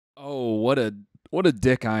what a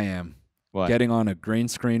dick I am. What? Getting on a green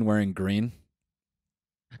screen wearing green.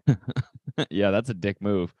 Yeah, that's a dick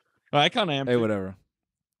move. I kind of am. Hey, too. whatever.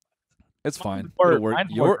 It's fine. more- It'll work.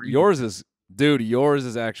 mine's more green. Yours is, dude. Yours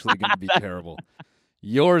is actually going to be terrible.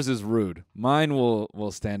 Yours is rude. Mine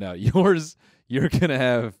will stand out. Yours, you're gonna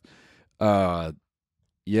have,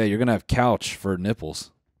 you're gonna have couch for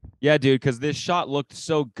nipples. Yeah, dude, because this shot looked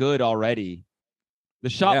so good already. The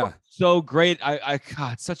shot looked so great.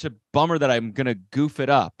 God, it's such a bummer that I'm gonna goof it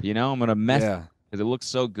up. You know, I'm gonna mess it because it looks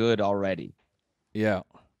so good already. Yeah.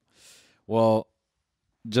 Well,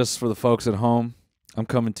 just for the folks at home, I'm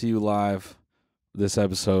coming to you live this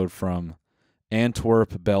episode from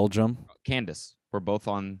Antwerp, Belgium. Candice, we're both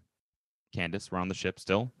on Candice. We're on the ship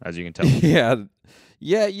still, as you can tell.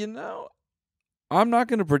 Yeah. You know, I'm not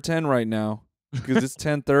gonna pretend right now because it's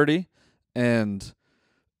 10:30, and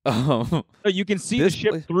you can see the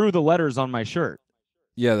ship through the letters on my shirt.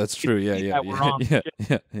 Yeah, that's true. Yeah.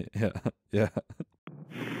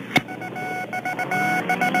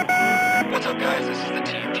 What's up, guys? This is the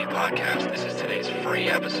TMG podcast. This is today's free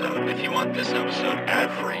episode. If you want this episode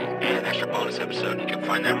ad-free and an extra bonus episode, you can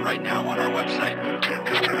find that right now on our website,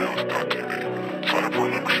 tmgstudios.tv. Sign up for a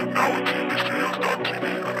membership now at tmgstudios.tv,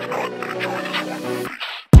 and if not, then enjoy this one. Peace.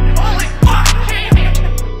 Holy fuck, Jamie!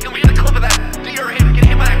 Can we get a clip of that deer getting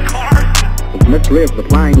hit by that car? The mystery of the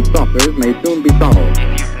flying saucers may soon be solved.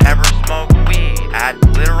 If you've never smoked weed at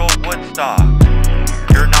literal Woodstock,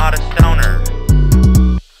 you're not a stoner.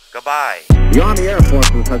 Goodbye. The Army Air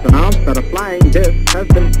Forces has announced that a flying disc has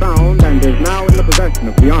been found and is now in the possession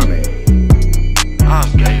of the Army.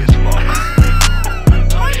 I'm gay as fuck. I'm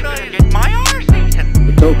trying to get my arse eaten.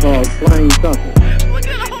 The so-called flying saucer. Look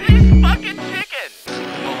at all these fucking chickens.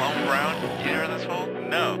 Malone Brown, you hear this hole?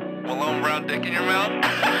 No. Malone Brown dick in your mouth?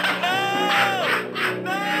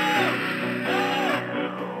 No!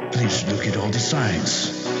 Please look at all the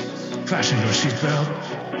signs. Fasten your seatbelt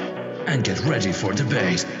and get ready for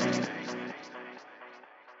debate.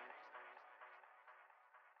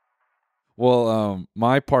 Well,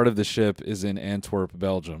 my part of the ship is in Antwerp,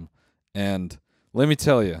 Belgium, and let me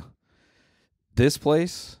tell you, this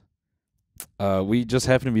place, we just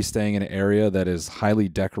happen to be staying in an area that is highly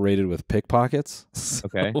decorated with pickpockets.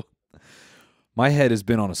 Okay. So my head has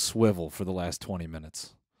been on a swivel for the last 20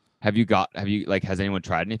 minutes. Has anyone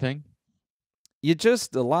tried anything? You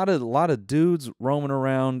just a lot of dudes roaming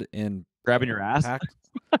around in grabbing your ass.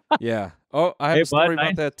 Yeah. Oh, I have a story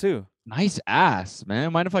about that too. Nice ass,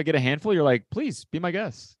 man. Mind if I get a handful? You're like, please be my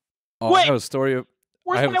guest. Oh, wait, I have a story.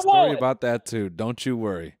 I have a story about that too. Don't you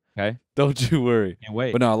worry. Okay. Don't you worry. Can't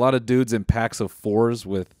wait. But no, a lot of dudes in packs of fours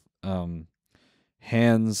with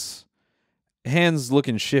hands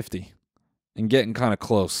looking shifty and getting kind of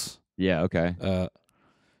close. Yeah. Okay. But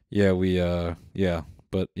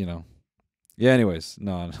you know. Yeah, anyways,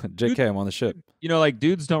 no, JK, I'm on the ship. You know, like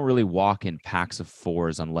dudes don't really walk in packs of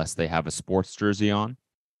fours unless they have a sports jersey on.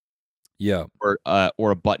 Yeah. Or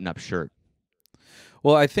a button-up shirt.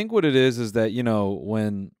 Well, I think what it is that, you know,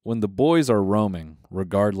 when the boys are roaming,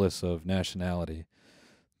 regardless of nationality,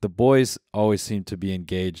 the boys always seem to be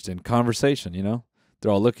engaged in conversation, you know?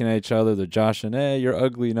 They're all looking at each other, they're joshing, hey, you're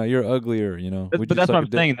ugly, no, you're uglier, you know? But that's what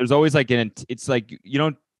I'm saying. There's always like it's like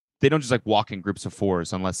they don't just like walk in groups of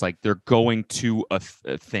fours unless like they're going to a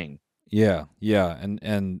thing. Yeah.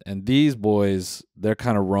 And these boys, they're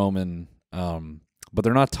kind of roaming, but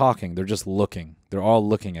they're not talking. They're just looking. They're all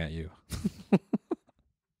looking at you.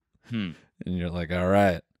 And you're like, all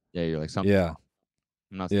right. Yeah, you're like something. Yeah.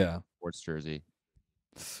 I'm not saying sports jersey.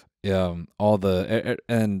 Yeah.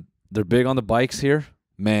 And they're big on the bikes here.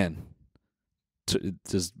 Man,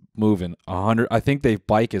 just moving 100. I think they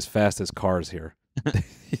bike as fast as cars here.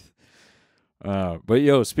 But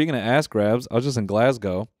yo, speaking of ass grabs, I was just in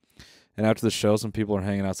Glasgow, and after the show, some people are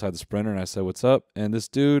hanging outside the Sprinter, and I said, "What's up?" And this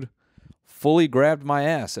dude fully grabbed my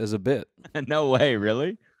ass as a bit. No way,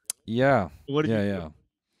 really? Yeah. What did you do?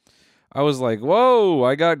 I was like, "Whoa,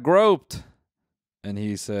 I got groped," and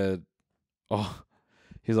he said, "Oh,"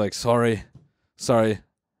 he's like, "Sorry,"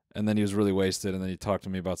 and then he was really wasted, and then he talked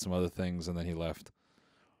to me about some other things, and then he left.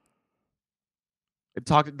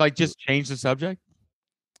 Just change the subject.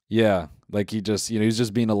 Yeah, like he just, he was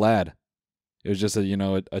just being a lad. It was just a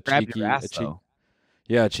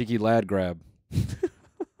cheeky lad grab.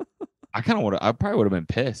 I probably would have been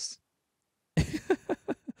pissed.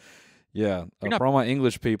 Yeah, for all my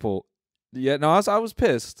English people. Yeah, no, I was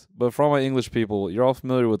pissed. But for all my English people, you're all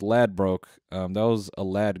familiar with lad broke. That was a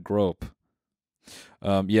lad grope.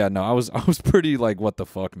 Yeah, no, I was pretty like, what the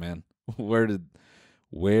fuck, man? Where do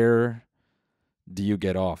you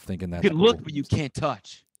get off thinking that? You can look, but you can't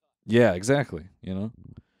touch. Yeah, exactly. You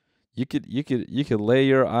you could lay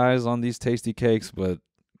your eyes on these tasty cakes, but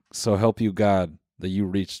so help you God that you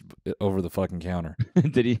reached over the fucking counter.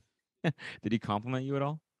 Did he compliment you at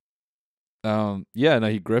all? Yeah, no,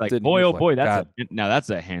 he gripped Like, it. And boy, he was oh boy, God. that's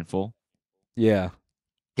a handful. Yeah.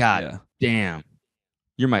 God Yeah. damn.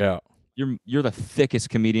 You're the thickest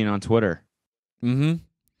comedian on Twitter. Mm-hmm.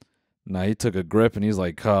 No, he took a grip and he's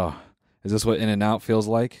like, oh, is this what In-N-Out feels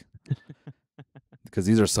like? Because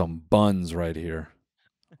these are some buns right here.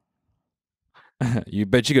 You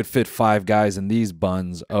bet you could fit 5 guys in these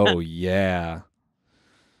buns. Oh yeah.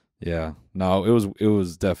 Yeah. No, it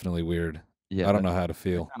was definitely weird. Yeah, I don't know how to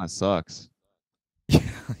feel. Kind of sucks.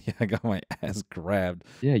 Yeah, I got my ass grabbed.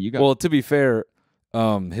 Yeah, you got. Well, to be fair,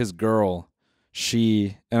 his girl,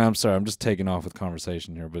 and I'm sorry, I'm just taking off with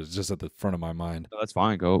conversation here, but it's just at the front of my mind. No, that's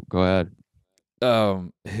fine. Go ahead.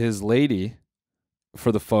 His lady,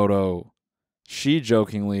 for the photo, she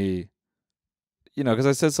jokingly, because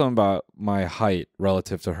I said something about my height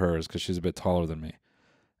relative to hers, because she's a bit taller than me,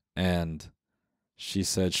 and she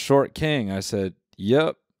said, "Short king." I said,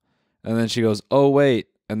 "Yep," and then she goes, "Oh wait,"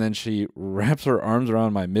 and then she wraps her arms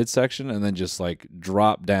around my midsection and then just like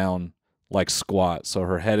drop down like squat, so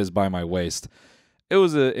her head is by my waist. It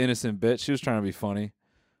was an innocent bit. She was trying to be funny,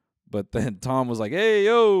 but then Tom was like, "Hey,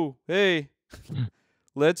 yo, hey,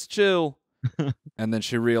 let's chill." And then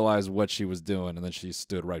she realized what she was doing, and then she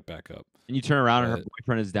stood right back up. And you turn around and her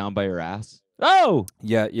boyfriend is down by your ass. Oh!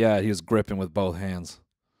 Yeah, he was gripping with both hands.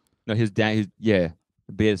 No, his dad, be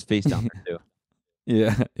his face down there too.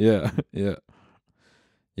 Yeah.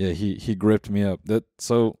 He gripped me up.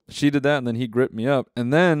 So she did that, and then he gripped me up.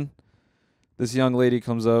 And then this young lady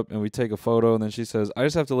comes up, and we take a photo, and then she says, "I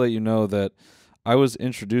just have to let you know that I was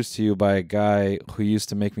introduced to you by a guy who used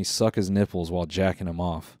to make me suck his nipples while jacking him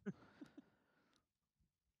off."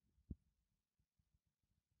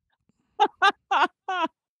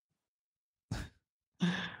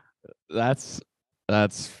 That's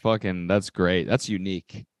great. That's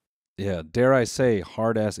unique. Yeah, dare I say,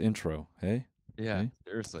 hard ass intro. Hey. Yeah, hey?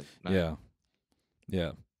 seriously. Nice.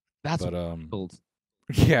 Yeah. That's wild.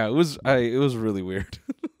 Yeah, it was really weird,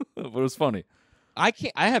 but it was funny.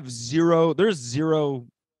 There's zero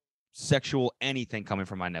sexual anything coming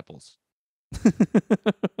from my nipples. You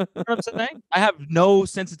know what I'm saying? I have no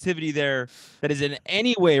sensitivity there that is in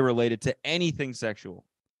any way related to anything sexual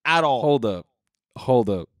at all. Hold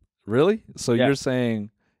up. Really? So Yeah. you're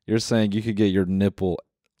saying you could get your nipple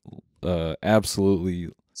absolutely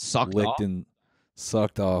Sucked licked off? and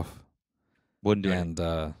sucked off. Wouldn't do it.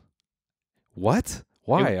 And what?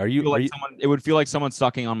 Why? It would feel like someone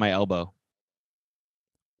sucking on my elbow.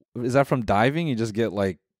 Is that from diving? You just get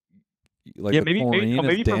like the chlorine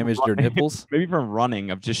has damaged your nipples? Maybe from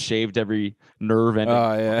running. I've just shaved every nerve ending.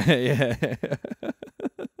 Oh, yeah.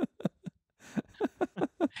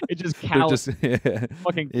 It just calloused.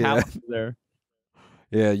 Fucking calloused there.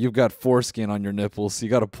 Yeah, you've got foreskin on your nipples, so you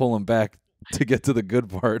got to pull them back to get to the good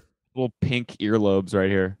part. Little pink earlobes right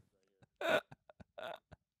here.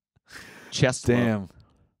 Chest. Damn. Lobe.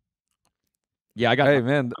 Yeah, I got. Hey,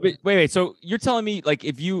 man. Wait. So you're telling me, like,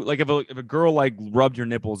 if a girl like rubbed your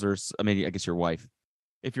nipples, or I mean, I guess your wife,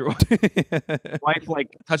 if your wife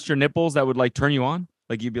like touched your nipples, that would like turn you on?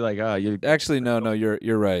 Like you'd be like, you. Actually, no.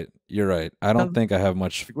 You're right. You're right. I don't think I have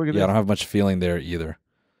much. I don't have much feeling there either.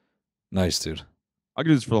 Nice, dude. I could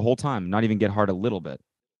do this for the whole time, not even get hard a little bit.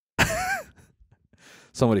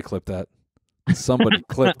 Somebody clip that. Somebody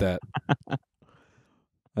clip that.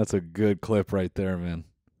 That's a good clip right there, man.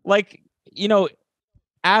 Like,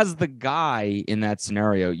 as the guy in that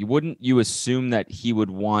scenario, you assume that he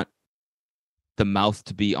would want the mouth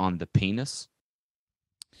to be on the penis?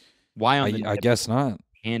 Why on the I guess not.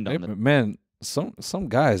 Hand on the man, some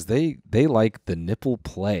guys they like the nipple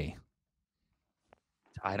play.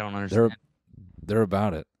 I don't understand. They're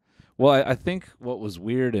about it. Well, I think what was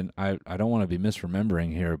weird, and I don't want to be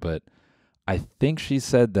misremembering here, but I think she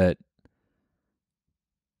said that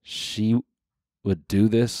she would do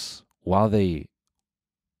this while they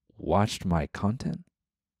watched my content.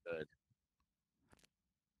 Good.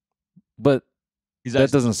 But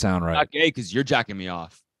that doesn't sound right. Not gay because you're jacking me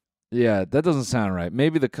off. Yeah, that doesn't sound right.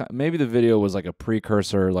 Maybe the video was like a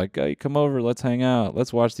precursor, like, "Hey, come over, let's hang out,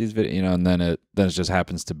 let's watch these videos," and then it just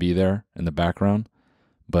happens to be there in the background.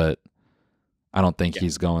 But I don't think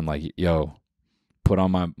he's going like, "Yo, put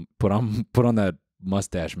on that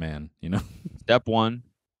mustache, man." Step 1,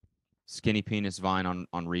 skinny penis Vine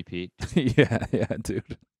on repeat. yeah,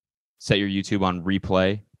 dude. Set your YouTube on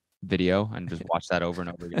replay video and just watch that over and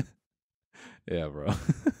over again. Yeah, bro.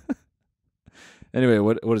 Anyway,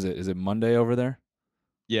 what is it? Is it Monday over there?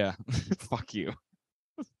 Yeah. Fuck you.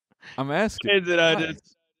 I'm asking. Did I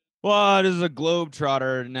just Well, this is a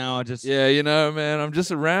globetrotter now. I just Yeah, you know, man, I'm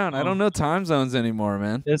just around. I don't know time zones anymore,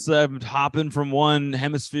 man. It's hopping from one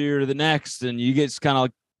hemisphere to the next, and you get kind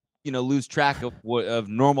of, lose track of of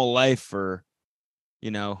normal life, or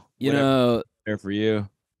there for you.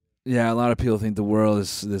 Yeah, a lot of people think the world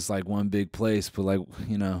is this like one big place, but like,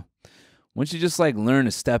 once you just like learn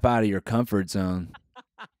to step out of your comfort zone,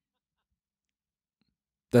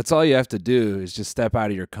 that's all you have to do is just step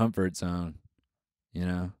out of your comfort zone,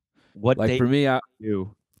 What like for me,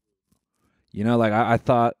 you? Like I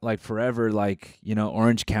thought like forever, like,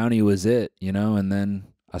 Orange County was it, and then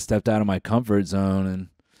I stepped out of my comfort zone and,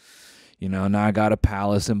 now I got a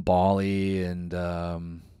palace in Bali and, I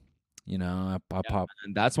pop.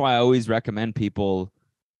 And that's why I always recommend people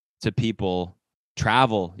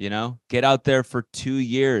travel, get out there for 2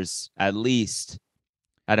 years at least,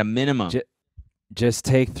 at a minimum. Just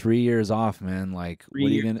take 3 years off, man. Like, what are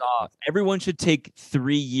you gonna? Off. Everyone should take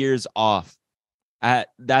 3 years off.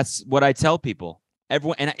 That's what I tell people.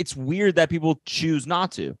 Everyone, and it's weird that people choose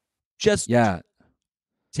not to. Just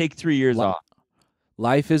take 3 years off.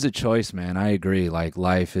 Life is a choice, man. I agree. Like,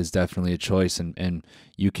 life is definitely a choice, and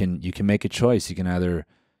you can make a choice. You can either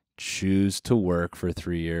choose to work for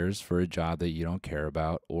 3 years for a job that you don't care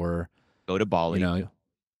about, or go to Bali,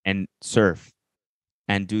 and surf,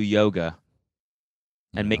 and do yoga,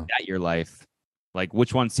 and make that your life. Like,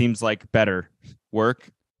 which one seems like better? Work?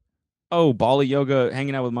 Oh, Bali yoga,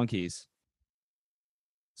 hanging out with monkeys,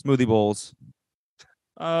 smoothie bowls,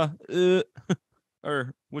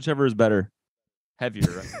 or whichever is better.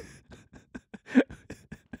 Heavier, right?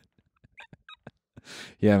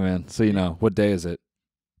 Yeah, man. So, what day is it?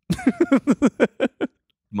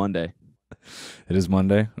 Monday. It is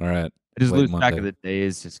Monday? All right. I just lose track of the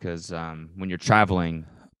days just because when you're traveling,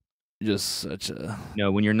 just such a...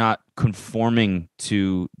 when you're not conforming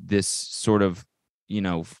to this sort of,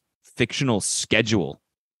 fictional schedule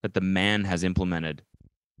that the man has implemented.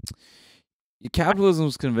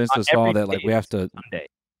 Capitalism's convinced us all that, like, we have to... Sunday.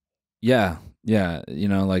 Yeah. Yeah,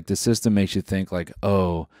 like the system makes you think like,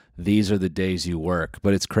 oh, these are the days you work.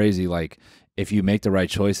 But it's crazy, like, if you make the right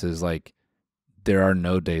choices, like, there are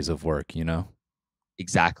no days of work,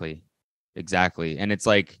 Exactly. And it's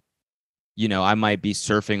like, I might be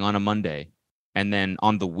surfing on a Monday, and then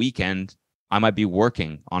on the weekend, I might be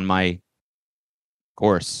working on my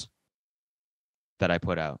course that I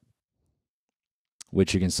put out.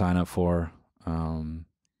 Which you can sign up for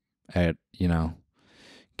at,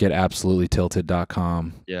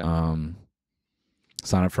 getabsolutelytilted.com. Yeah.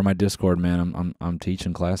 Sign up for my Discord, man. I'm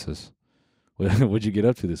teaching classes. What'd you get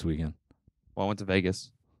up to this weekend? Well, I went to Vegas.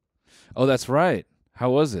 Oh, that's right. How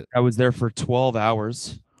was it? I was there for 12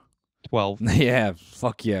 hours. 12. Yeah,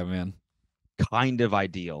 fuck yeah, man. Kind of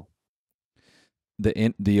ideal.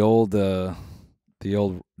 The old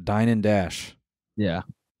dine and dash. Yeah.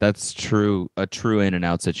 That's true. A true in and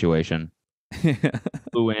out situation.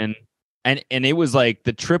 Flew in. And it was like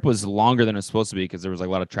the trip was longer than it was supposed to be because there was like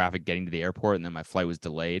a lot of traffic getting to the airport, and then my flight was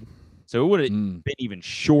delayed. So it would have been even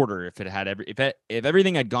shorter if it had if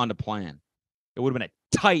everything had gone to plan. It would have been a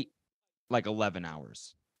tight like 11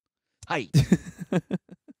 hours. Tight.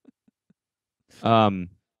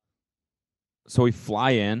 So we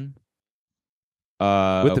fly in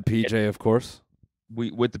with the PJ, of course.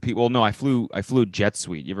 With the people. Well, no, I flew jet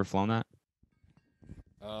suite. You ever flown that?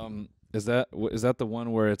 Is that the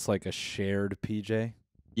one where it's like a shared PJ?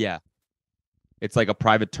 Yeah. It's like a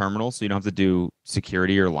private terminal, so you don't have to do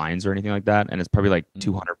security or lines or anything like that, and it's probably like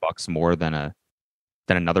 $200 more than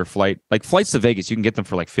another flight. Like flights to Vegas, you can get them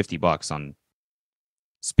for like $50 on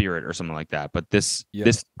Spirit or something like that, but this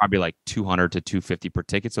is probably like $200 to $250 per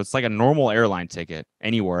ticket, so it's like a normal airline ticket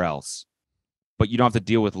anywhere else, but you don't have to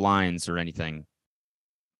deal with lines or anything,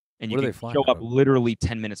 and you can show up literally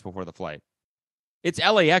 10 minutes before the flight. It's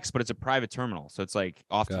LAX, but it's a private terminal, so it's like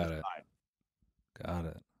off to the side. Got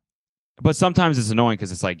it. But sometimes it's annoying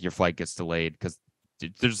because it's like your flight gets delayed because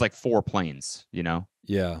there's like 4 planes,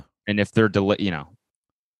 Yeah. And if they're delayed,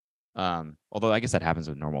 although I guess that happens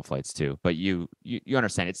with normal flights too. But you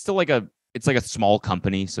understand, it's still like a small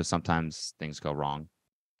company, so sometimes things go wrong.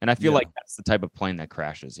 And I feel like that's the type of plane that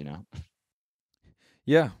crashes,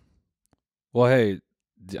 Yeah. Well, hey,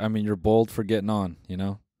 I mean, you're bold for getting on,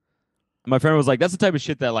 My friend was like, that's the type of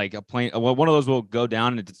shit that like a plane, one of those will go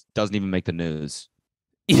down and it doesn't even make the news.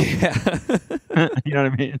 Yeah. You know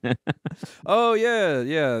what I mean? Oh,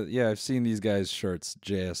 yeah. I've seen these guys' shirts,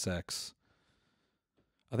 JSX.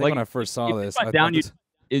 I think when I first saw this, I thought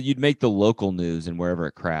you'd make the local news and wherever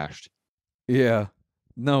it crashed. Yeah.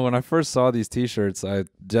 No, when I first saw these T-shirts, I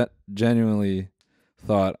genuinely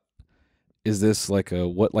thought, is this like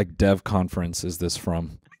what dev conference is this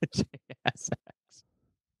from?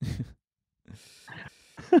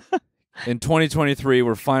 In 2023,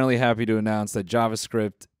 we're finally happy to announce that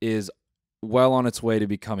JavaScript is well on its way to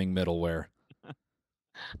becoming middleware.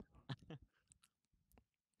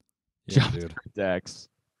 Yeah, dude. X.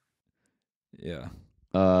 Yeah.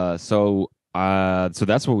 So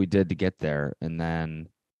that's what we did to get there, and then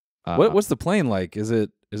What's the plane like? Is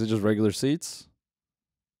it just regular seats?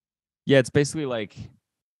 Yeah, it's basically like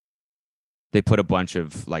they put a bunch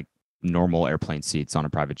of like normal airplane seats on a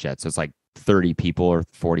private jet, so it's like 30 people or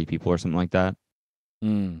 40 people or something like that.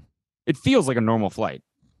 It feels like a normal flight.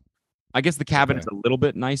 I guess the cabin is a little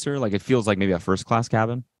bit nicer. Like it feels like maybe a first class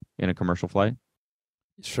cabin in a commercial flight.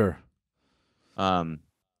 Sure.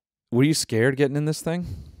 Were you scared getting in this thing?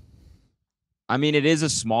 I mean, it is a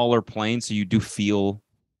smaller plane, so you do feel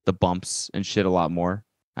the bumps and shit a lot more.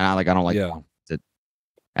 And I don't like it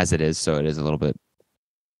as it is, so it is a little bit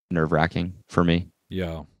nerve-wracking for me.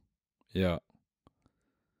 Yeah.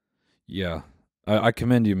 I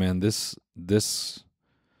commend you, man. This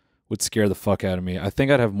would scare the fuck out of me. I think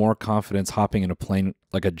I'd have more confidence hopping in a plane,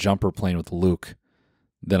 like a jumper plane with Luke,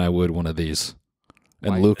 than I would one of these.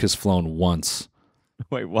 And Luke has flown once.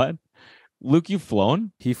 Wait, what? Luke, you've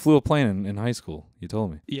flown? He flew a plane in high school. He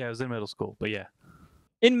told me. Yeah, I was in middle school, but yeah.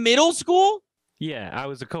 In middle school? Yeah, I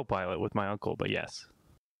was a co-pilot with my uncle, but yes.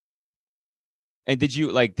 And did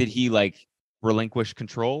he relinquish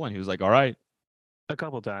control? And he was like, all right. A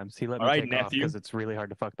couple times. He let me All right, take off nephew. because it's really hard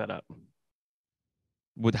to fuck that up.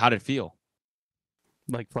 How did it feel?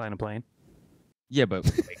 Like flying a plane? Yeah, but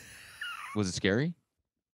was it scary?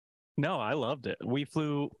 No, I loved it. We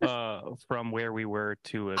flew from where we were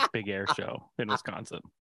to a big air show in Wisconsin.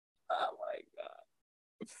 Oh my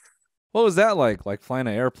god! What was that like? Like flying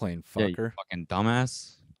an airplane, fucker? Yeah, you fucking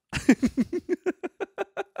dumbass.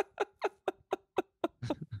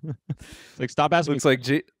 Like, stop asking. Looks like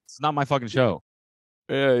it's not my fucking show.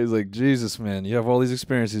 Yeah, he's like, Jesus, man, you have all these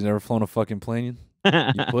experiences. You never flown a fucking plane,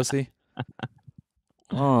 you pussy.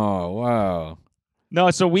 Oh wow. No,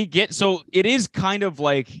 so it is kind of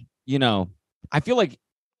like, I feel like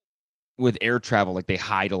with air travel, like they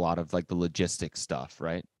hide a lot of like the logistics stuff,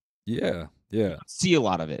 right? Yeah. You don't see a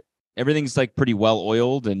lot of it. Everything's like pretty well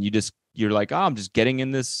oiled, and you're like, oh, I'm just getting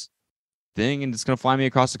in this thing and it's gonna fly me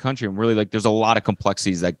across the country. And really, like, there's a lot of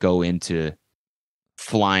complexities that go into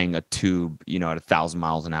flying a tube, at 1,000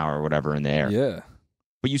 miles an hour or whatever in the air. Yeah.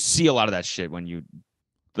 But you see a lot of that shit when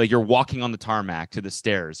you're walking on the tarmac to the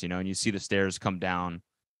stairs, and you see the stairs come down.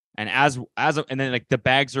 And and then like the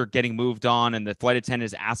bags are getting moved on, and the flight attendant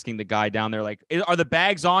is asking the guy down there, like, are the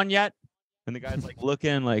bags on yet? And the guy's like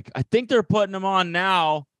looking like, I think they're putting them on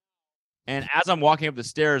now. And as I'm walking up the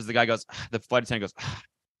stairs, the flight attendant goes,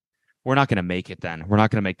 we're not going to make it then. We're not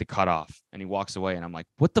going to make the cutoff. And he walks away, and I'm like,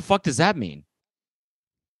 what the fuck does that mean?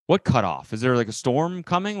 What cutoff? Is there like a storm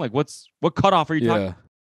coming? Like what cutoff are you talking about?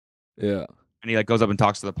 Yeah. And he like goes up and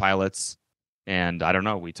talks to the pilots, and I don't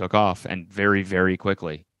know, we took off, and very, very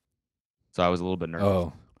quickly. So I was a little bit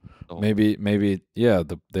nervous. Oh, maybe, yeah,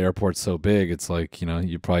 the airport's so big, it's like,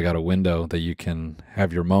 you probably got a window that you can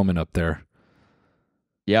have your moment up there.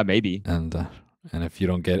 Yeah, maybe. And if you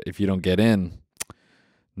don't get in,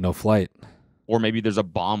 no flight. Or maybe there's a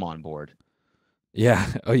bomb on board. Yeah.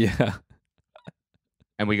 Oh yeah.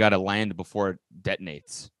 And we got to land before it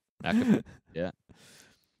detonates. That could, yeah.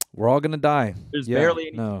 We're all gonna die. There's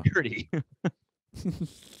barely any security.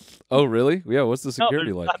 Oh really? Yeah. What's the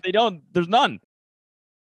security like? There's none.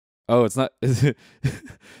 Oh, it's not.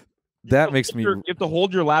 That makes me. You have to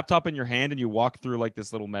hold your laptop in your hand, and you walk through like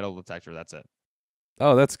this little metal detector. That's it.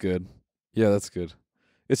 Oh, that's good. Yeah, that's good.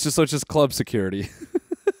 It's just club security.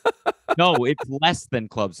 No, it's less than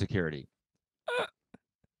club security.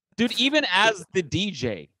 Dude, even as the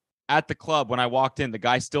DJ at the club, when I walked in, the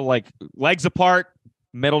guy still like legs apart,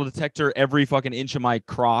 metal detector every fucking inch of my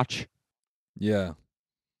crotch. Yeah.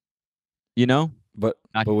 But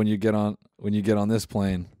when you get on this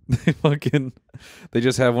plane, they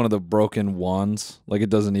just have one of the broken wands. Like it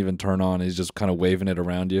doesn't even turn on. He's just kind of waving it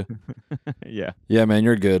around you. Yeah. Yeah, man,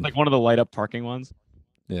 you're good. Like one of the light up parking ones.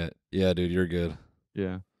 Yeah. Yeah, dude, you're good.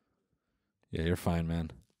 Yeah. Yeah, you're fine,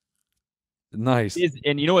 man. Nice.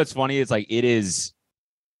 And you know what's funny? It's like it is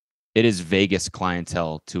Vegas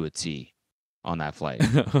clientele to a T on that flight.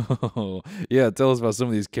 Yeah, tell us about some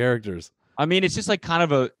of these characters. I mean, it's just like kind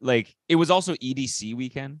of it was also EDC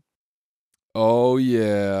weekend. Oh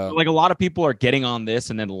yeah. So, like a lot of people are getting on this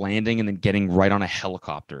and then landing and then getting right on a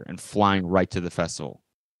helicopter and flying right to the festival.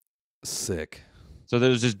 Sick. So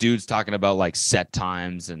there's just dudes talking about like set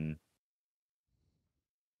times and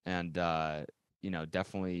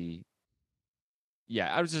definitely.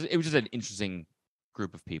 Yeah, it was just an interesting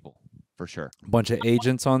group of people for sure. Bunch of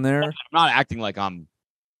agents on there. I'm not acting like I'm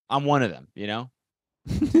one of them, you know?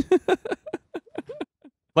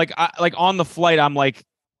 like on the flight, I'm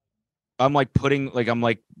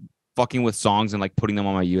fucking with songs and like putting them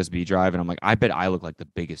on my USB drive, and I'm like, I bet I look like the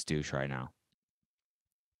biggest douche right now.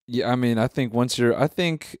 Yeah, I mean, I think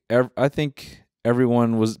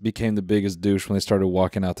everyone became the biggest douche when they started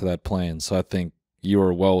walking out to that plane. So I think you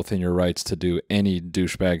are well within your rights to do any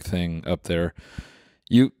douchebag thing up there.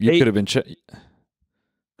 You could have been.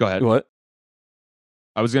 Go ahead. What?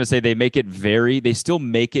 I was gonna say they still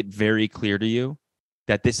make it very clear to you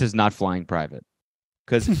that this is not flying private.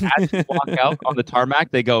 Because as you walk out on the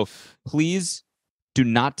tarmac, they go, please do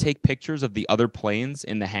not take pictures of the other planes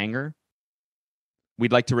in the hangar.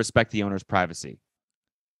 We'd like to respect the owner's privacy.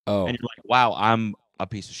 Oh. And you're like, wow, I'm a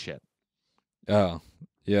piece of shit. Oh,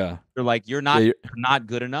 yeah. They're like, you're not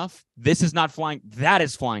good enough. This is not flying. That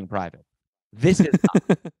is flying private. This is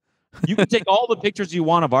not. You can take all the pictures you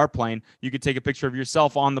want of our plane. You could take a picture of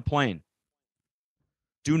yourself on the plane.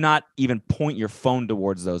 Do not even point your phone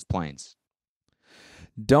towards those planes.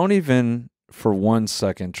 Don't even for 1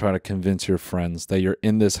 second try to convince your friends that you're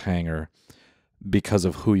in this hangar because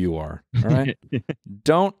of who you are. All right?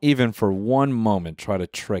 Don't even for one moment try to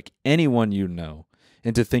trick anyone you know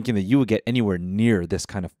into thinking that you would get anywhere near this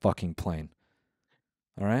kind of fucking plane.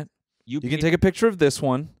 All right? You can take a picture of this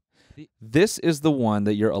one. This is the one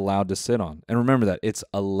that you're allowed to sit on. And remember that it's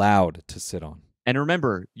allowed to sit on. And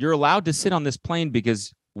remember, you're allowed to sit on this plane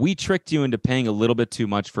because we tricked you into paying a little bit too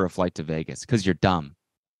much for a flight to Vegas because you're dumb.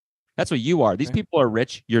 That's what you are. These people are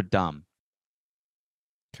rich. You're dumb.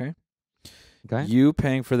 Okay. Okay. You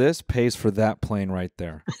paying for this pays for that plane right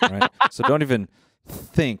there. Right? So don't even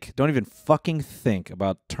fucking think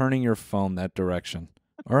about turning your phone that direction.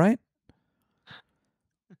 All right?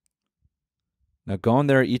 Now go in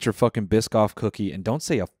there, eat your fucking Biscoff cookie, and don't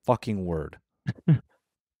say a fucking word.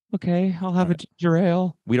 Okay, I'll have a ginger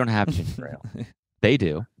ale. We don't have ginger ale. They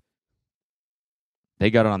do. They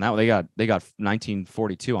got it on that one. They got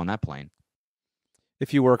 1942 on that plane.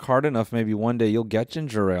 If you work hard enough, maybe one day you'll get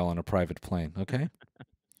ginger ale on a private plane, okay?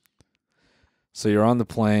 So you're on the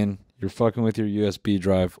plane, you're fucking with your USB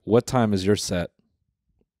drive. What time is your set?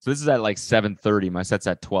 So this is at like 7:30. My set's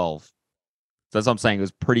at 12. So that's what I'm saying. It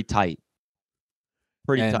was pretty tight.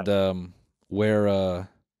 Tight. And where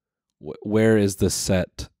is the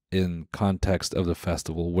set in context of the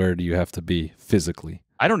festival? Where do you have to be physically?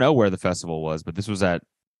 I don't know where the festival was, but this was at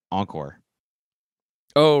Encore.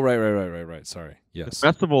 Oh, right. Sorry. Yes. The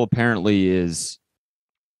festival apparently is,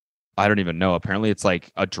 I don't even know. Apparently it's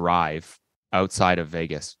like a drive outside of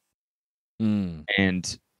Vegas.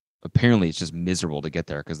 And apparently it's just miserable to get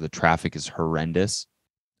there because the traffic is horrendous.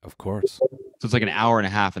 Of course. So it's like an hour and a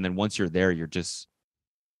half. And then once you're there, you're just...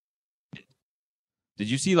 Did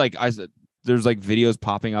you see there's like videos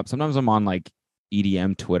popping up? Sometimes I'm on like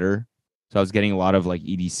EDM Twitter. So I was getting a lot of like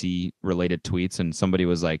EDC related tweets, and somebody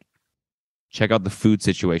was like, check out the food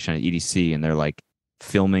situation at EDC. And they're like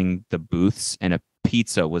filming the booths, and a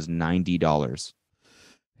pizza was $90.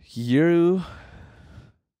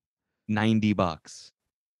 $90.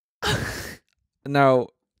 Now,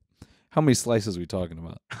 how many slices are we talking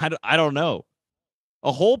about? I don't know.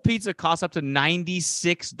 A whole pizza costs up to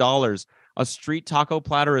 $96. A street taco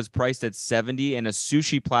platter is priced at $70, and a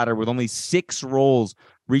sushi platter with only 6 rolls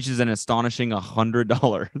reaches an astonishing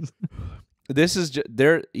 $100. This is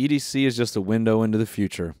their EDC is just a window into the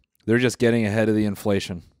future. They're just getting ahead of the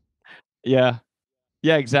inflation. Yeah,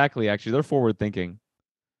 exactly. Actually, they're forward thinking.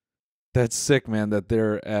 That's sick, man. That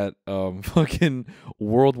they're at fucking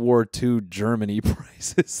World War II Germany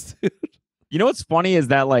prices, dude. You know what's funny is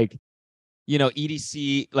that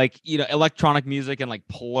EDC, electronic music and like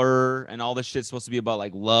Plur and all this shit's supposed to be about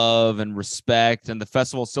like love and respect, and the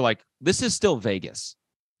festival's still like, this is still Vegas.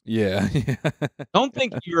 Yeah. Don't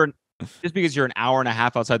think just because you're an hour and a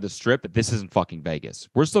half outside the strip that this isn't fucking Vegas.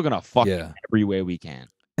 We're still gonna fuck every way we can.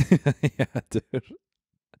 Yeah, dude.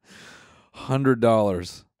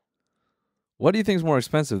 $100. What do you think is more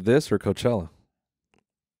expensive, this or Coachella?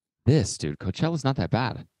 This, dude. Coachella's not that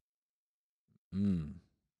bad. How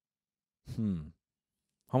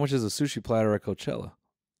much is a sushi platter at Coachella?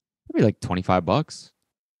 Maybe like $25.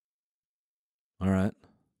 All right.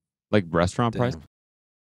 Like restaurant price?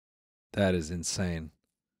 That is insane.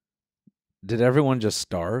 Did everyone just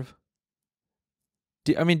starve?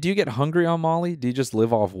 Do you get hungry on Molly? Do you just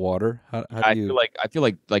live off water? How do you... I feel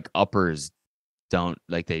like uppers don't,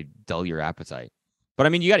 like, they dull your appetite. But I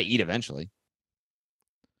mean, you got to eat eventually.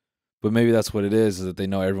 But maybe that's what it is that they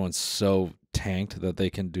know everyone's so tanked that they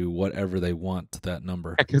can do whatever they want to that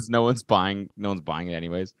number. Because no one's buying it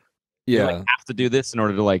anyways. Yeah. You have to do this in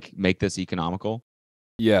order to like make this economical.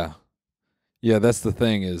 Yeah. Yeah, that's the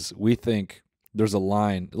thing is we think there's a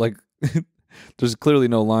line. Like there's clearly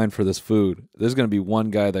no line for this food. There's going to be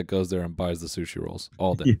one guy that goes there and buys the sushi rolls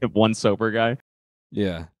all day. One sober guy.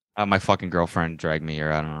 Yeah. My fucking girlfriend dragged me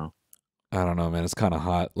here. I don't know, man. It's kind of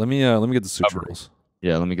hot. Let me get the sushi rolls.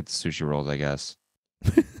 Yeah, let me get the sushi rolls, I guess.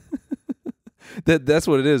 That's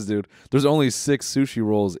what it is, dude. There's only 6 sushi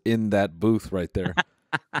rolls in that booth right there.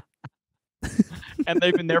 And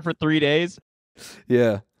they've been there for 3 days.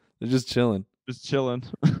 Yeah, they're just chilling. Just chilling.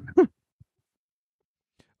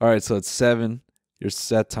 All right, so it's 7. Your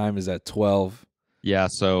set time is at 12. Yeah,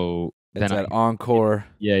 so it's at Encore.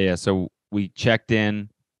 Yeah. So we checked in,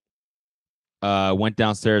 went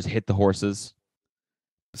downstairs, hit the horses.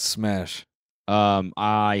 Smash.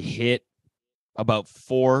 I hit about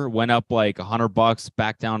 4, went up like $100,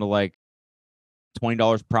 back down to like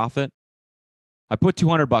 $20 profit. I put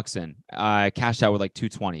 $200 in. I cashed out with like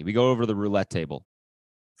 $220. We go over to the roulette table.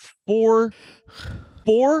 Four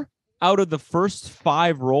out of the first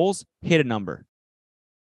 5 rolls hit a number.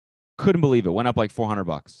 Couldn't believe it. Went up like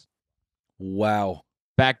 $400. Wow.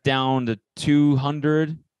 Back down to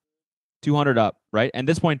 200 up, right? And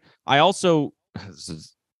at this point, I also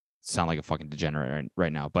sound like a fucking degenerate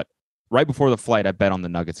right now, but right before the flight, I bet on the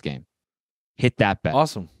Nuggets game. Hit that bet.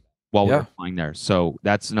 Awesome. While we were flying there. So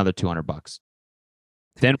that's another $200.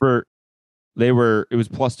 Denver, it was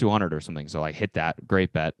plus 200 or something. So I hit that.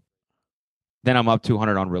 Great bet. Then I'm up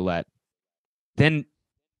 200 on roulette. Then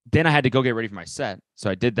I had to go get ready for my set. So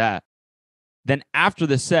I did that. Then after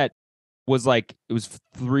the set was like, it was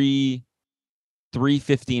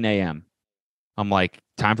 3:15 a.m. I'm like,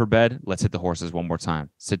 time for bed. Let's hit the horses one more time.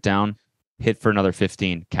 Sit down, hit for another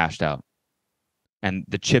 15, cashed out. And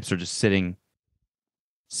the chips are just sitting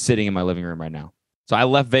in my living room right now. So I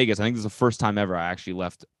left Vegas. I think this is the first time ever I actually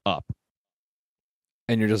left up.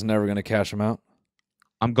 And you're just never going to cash them out?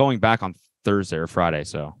 I'm going back on Thursday or Friday,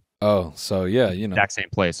 so. Oh, so yeah, you know. Exact same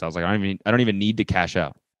place. So I was like, I don't even need to cash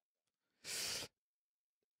out.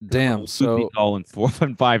 Damn, so all in 4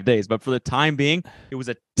 and 5 days. But for the time being, it was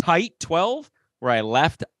a tight 12 where I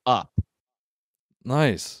left up.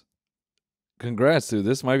 Nice. Congrats, dude.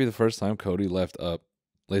 This might be the first time Cody left up.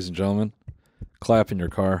 Ladies and gentlemen, clap in your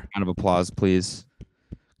car. Round of applause, please.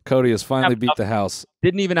 Cody has finally beat the house.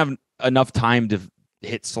 Didn't even have enough time to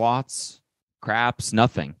hit slots, craps,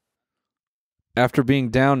 nothing. After being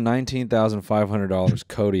down $19,500,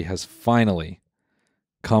 Cody has finally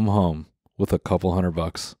come home with a couple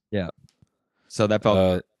 $100. Yeah. So that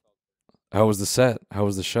felt. How was the set? How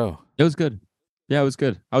was the show? It was good. Yeah, it was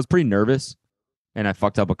good. I was pretty nervous, and I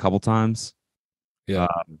fucked up a couple times. Yeah.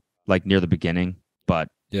 Like near the beginning, but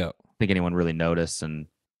yeah, I think anyone really noticed. And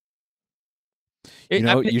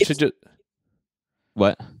you should just.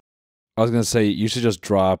 What? I was gonna say you should just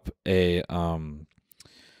drop a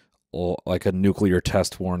like a nuclear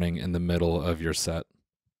test warning in the middle of your set.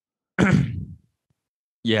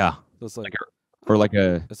 Yeah. So it's like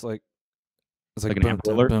it's like an Amber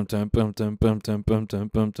Alert.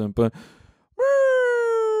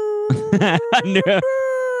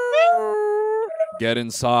 Get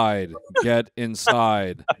inside. Get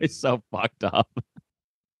inside. It's so fucked up.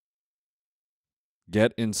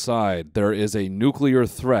 Get inside. There is a nuclear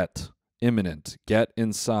threat imminent. Get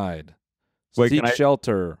inside. Seek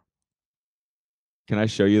shelter. Can I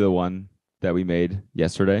show you the one that we made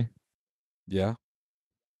yesterday? Yeah.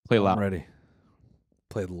 Play loud. I'm ready.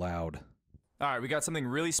 Play loud. All right, we got something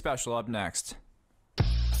really special up next.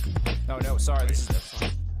 Oh, no, sorry. This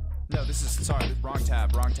is sorry. Wrong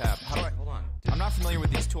tab. How do I? Hold on. I'm not familiar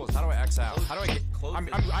with these tools. How do I X out? How do I get? I'm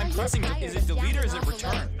pressing. Is it delete or is it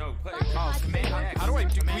return? No. Command X. How do I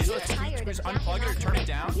do? Squeeze unplug it or turn it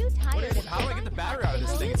down? How do I get the battery out of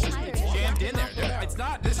this thing? It's jammed in there. It's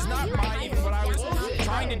not. This is not even what I was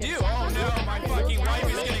trying to do. Oh no, my fucking wife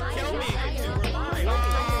is gonna kill me.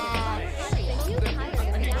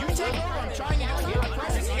 You take over. I'm trying to do it. I'm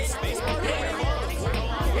pressing space bar.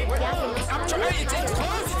 I'm trying. It's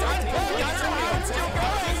closed. It's unplugged. I don't know how it's still going.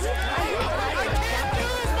 I can't do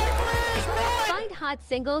this. My career is ruined. Find hot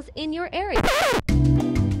singles in your area.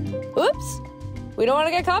 Oops. We don't want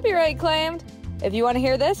to get copyright claimed. If you want to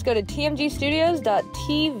hear this, go to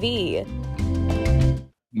tmgstudios.tv.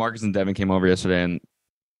 Marcus and Devin came over yesterday, and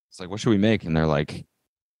it's like, what should we make? And they're like,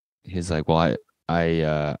 he's like, well,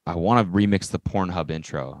 I want to remix the Pornhub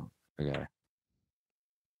intro. Okay.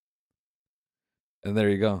 And there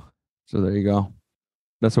you go. So there you go.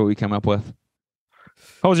 That's what we came up with.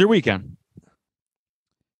 How was your weekend?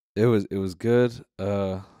 It was good.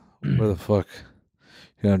 Where the fuck?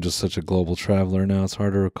 Yeah, I'm just such a global traveler now. It's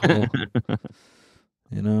hard to recall.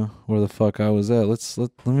 You know, where the fuck I was at.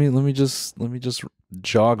 Let me just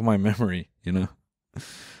jog my memory, you know.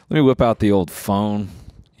 Let me whip out the old phone,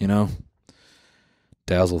 you know.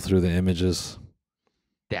 Dazzle through the images.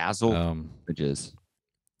 Images.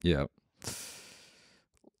 Yeah.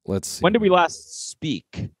 Let's see. When did we last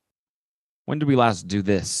speak? When did we last do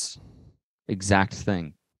this exact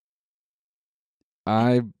thing?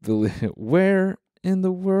 I believe. Where in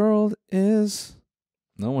the world is?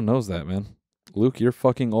 No one knows that, man. Luke, you're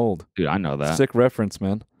fucking old. Dude, I know that. Sick reference,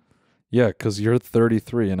 man. Yeah, because you're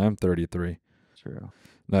 33 and I'm 33. True.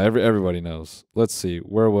 No, everybody knows. Let's see.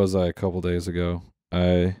 Where was I a couple days ago?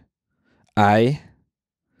 I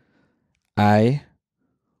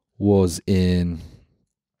was in.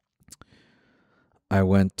 I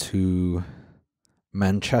went to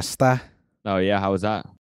Manchester. Oh yeah, how was that?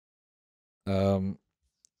 That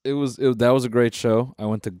was a great show. I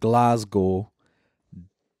went to Glasgow.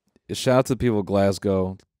 Shout out to the people of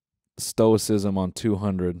Glasgow. Stoicism on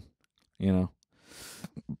 200. You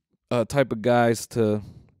know, type of guys to.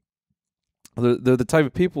 They're the type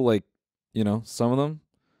of people, like, you know, some of them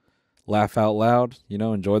laugh out loud, you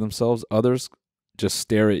know, enjoy themselves. Others just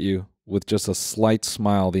stare at you with just a slight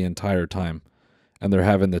smile the entire time, and they're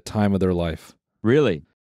having the time of their life. Really?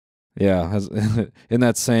 Yeah, in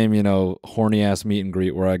that same, you know, horny ass meet and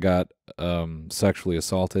greet where I got sexually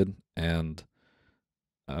assaulted, and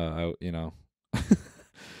you know, I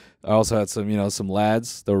also had some, you know, some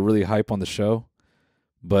lads that were really hype on the show,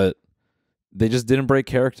 but they just didn't break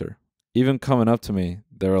character. Even coming up to me,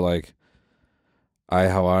 they were like, "Hi,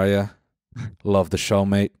 how are ya? Love the show,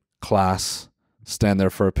 mate. Class." Stand there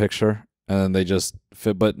for a picture, and then they just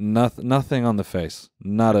fit, but nothing on the face,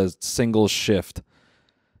 not a single shift.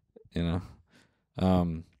 You know,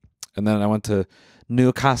 and then I went to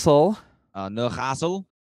Newcastle. Newcastle.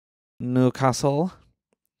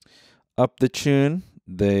 Up the tune.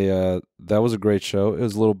 That was a great show. It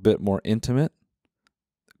was a little bit more intimate.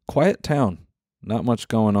 Quiet town. Not much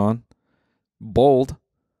going on. Bold.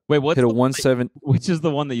 Wait, what? Hit a 1-7. Which is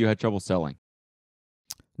the one that you had trouble selling?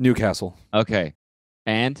 Newcastle. Okay.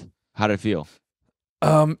 And how did it feel?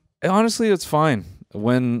 Honestly, it's fine.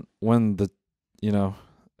 When the, you know,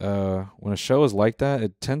 when a show is like that,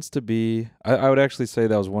 it tends to be. I would actually say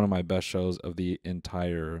that was one of my best shows of the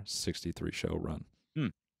entire 63 show run.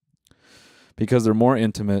 Because they're more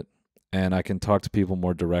intimate, and I can talk to people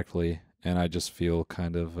more directly, and I just feel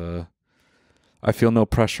kind of. I feel no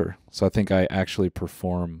pressure, so I think I actually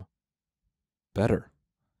perform better.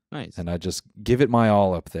 Nice. And I just give it my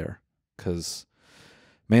all up there, because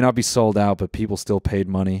may not be sold out, but people still paid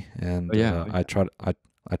money, and I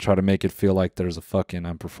try to make it feel like there's a fucking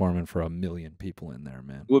I'm performing for 1 million people in there,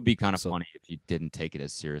 man. It would be kind of funny if you didn't take it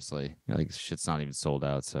as seriously. Like, shit's not even sold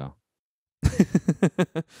out, so.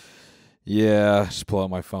 Yeah, just pull out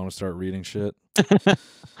my phone and start reading shit.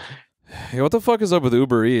 Hey, what the fuck is up with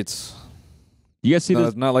Uber Eats? You guys see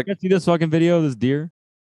this? Not like you guys see this fucking video of this deer?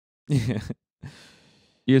 Yeah.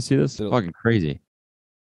 You guys see this? Fucking crazy.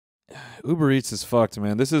 Uber Eats is fucked,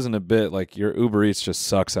 man. This isn't a bit. Like, your Uber Eats just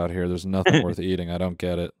sucks out here. There's nothing worth eating. I don't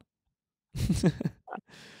get it.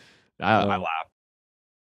 I laugh.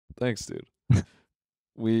 Thanks, dude.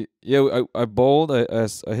 I bowled.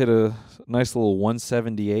 I hit a nice little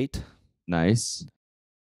 178. Nice.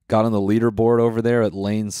 Got on the leaderboard over there at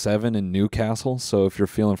lane 7 in Newcastle. So if you're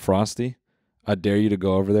feeling frosty, I dare you to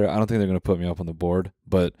go over there. I don't think they're going to put me up on the board,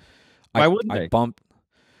 but why wouldn't they? I bumped.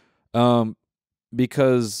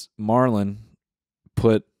 Because Marlon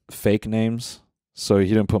put fake names, so he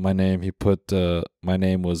didn't put my name. He put my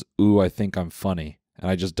name was "Ooh, I think I'm funny,"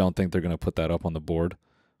 and I just don't think they're gonna put that up on the board.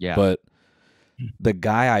 Yeah. But the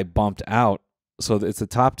guy I bumped out, so it's the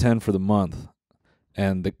top 10 for the month,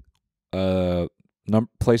 and the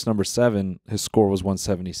place number 7, his score was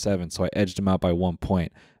 177, so I edged him out by 1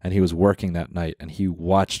 point, and he was working that night, and he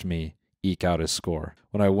watched me eke out his score.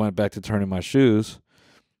 When I went back to turn in my shoes,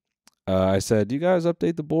 I said, "Do you guys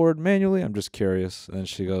update the board manually? I'm just curious." And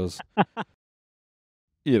she goes,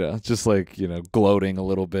 you know, just like, you know, gloating a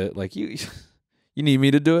little bit, like, you need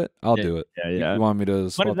me to do it? I'll do it. Yeah. You want me to?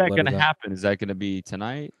 When is that going to happen? Is that going to be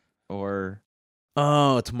tonight or?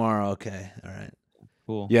 Oh, tomorrow. Okay, all right.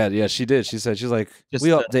 Cool. Yeah. She did. She said, she's like, we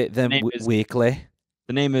update them weekly.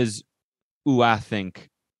 The name is "Ooh, I think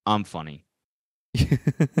I'm funny."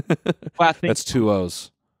 That's 2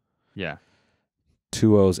 O's. Yeah.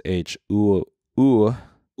 2 O's H. Ooh.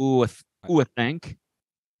 I think.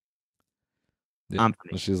 Yeah.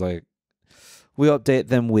 She's like, we update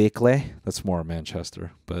them weekly. That's more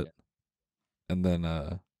Manchester, but and then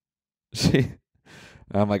I'm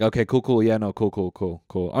like, okay, cool. Yeah, no,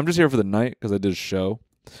 cool. I'm just here for the night because I did a show,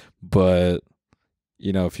 but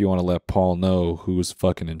you know, if you want to let Paul know who's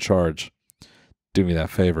fucking in charge, do me that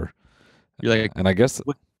favor. You're like, and I guess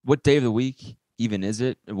what day of the week even is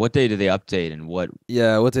it? What day do they update and what?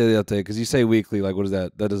 Yeah, what day do they update? Because you say weekly, like what is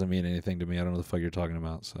that? That doesn't mean anything to me. I don't know what the fuck you're talking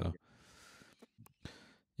about. So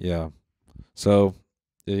yeah. So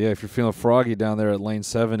yeah, if you're feeling froggy down there at Lane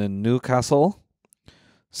 7 in Newcastle,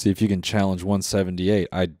 see if you can challenge 178.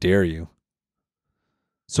 I dare you.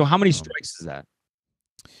 So how many strikes is that?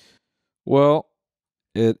 Well,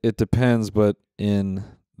 it depends, but in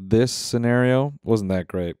this scenario wasn't that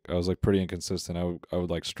great. I was like pretty inconsistent. I would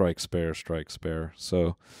like strike, spare, strike, spare.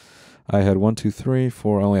 So I had 1, 2, 3,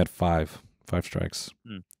 4. I only had five strikes.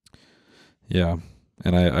 Yeah,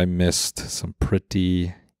 and I missed some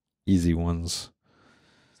pretty easy ones.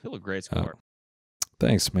 Still a great score.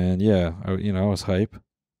 Thanks, man. Yeah, I was hype.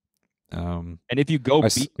 And if you go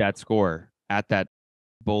beat that score at that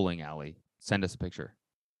bowling alley, send us a picture.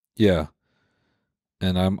 Yeah,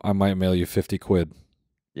 and I might mail you 50 quid.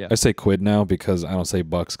 Yeah, I say quid now because I don't say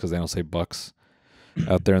bucks because they don't say bucks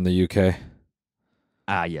out there in the UK.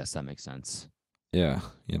 Ah, yes, that makes sense. Yeah,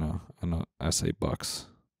 I say bucks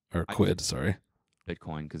or quid. Sorry,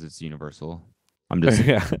 Bitcoin because it's universal. I'm just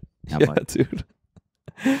yeah, dude.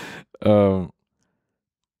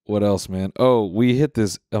 What else, man? Oh, we hit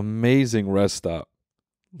this amazing rest stop.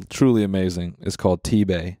 Truly amazing. It's called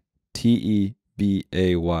T-Bay.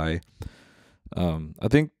 T-E-B-A-Y. I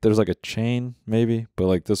think there's like a chain maybe, but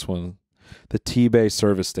like this one, the T-Bay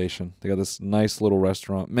service station. They got this nice little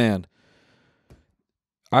restaurant. Man,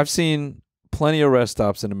 I've seen plenty of rest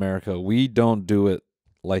stops in America. We don't do it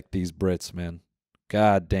like these Brits, man.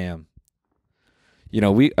 God damn.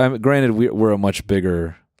 Granted we're a much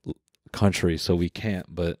bigger country, so we can't,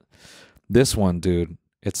 but this one, dude,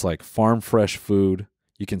 it's like farm fresh food.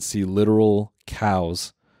 You can see literal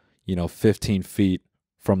cows, 15 feet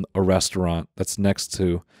from a restaurant that's next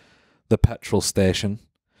to the petrol station.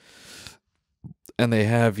 And they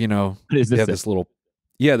have, this little,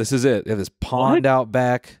 this is it. They have this pond out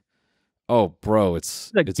back. Oh, bro,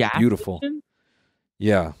 it's beautiful. Station?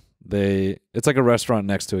 Yeah. It's like a restaurant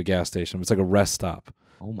next to a gas station. It's like a rest stop.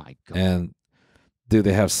 Oh my God. And dude,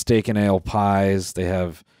 they have steak and ale pies. They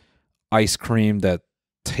have ice cream that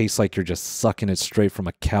tastes like you're just sucking it straight from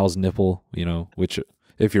a cow's nipple, which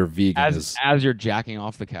if you're vegan as you're jacking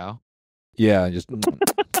off the cow. Yeah, just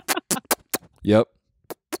yep.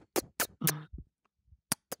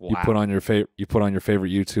 Wow. You put on your favorite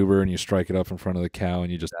YouTuber and you strike it up in front of the cow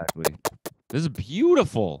and you just This is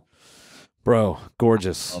beautiful. Bro,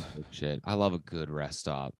 gorgeous. I love this shit. I love a good rest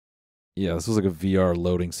stop. Yeah, this was like a VR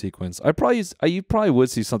loading sequence. You probably would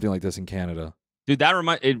see something like this in Canada. Dude,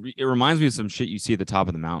 it reminds me of some shit you see at the top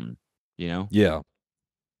of the mountain, Yeah.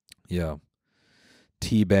 Yeah.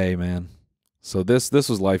 T-Bay, man. So this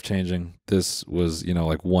was life-changing. This was,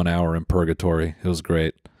 like 1 hour in purgatory. It was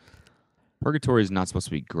great. Purgatory is not supposed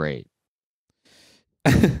to be great.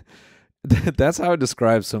 That's how it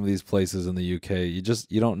describes some of these places in the UK.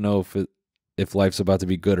 You don't know if life's about to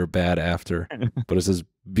be good or bad after. But it's this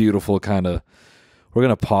beautiful kind of. We're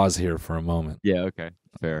gonna pause here for a moment. Yeah. Okay.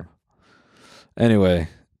 Fair. Anyway,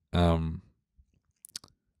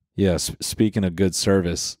 speaking of good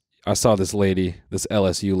service, I saw this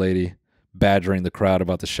LSU lady, badgering the crowd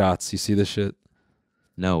about the shots. You see this shit?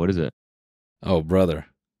 No. What is it? Oh, brother,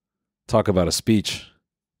 talk about a speech.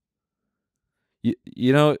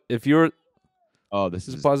 If you're this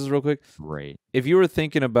is pauses real quick. Great. If you were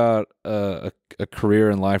thinking about a career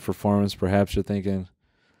in live performance, perhaps you're thinking,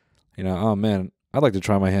 oh man, I'd like to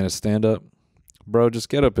try my hand at stand up. Bro, just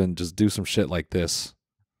get up and just do some shit like this.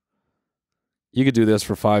 You could do this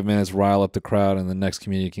for 5 minutes, rile up the crowd, and the next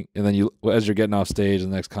comedian and then as you're getting off stage, the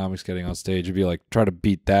next comic's getting on stage, you'd be like, try to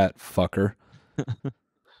beat that fucker. Let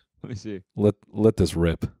me see. Let this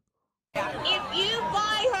rip. If you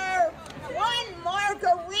buy her one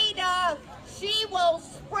margarita, she will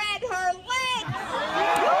spread her legs.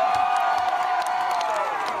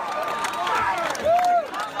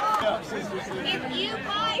 If you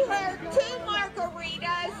buy her 2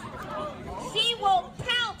 margaritas, she will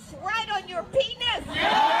pounce right on your penis.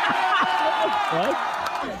 What?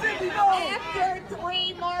 After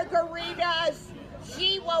 3 margaritas,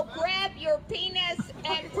 she will grab your penis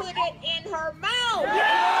and put it in her mouth.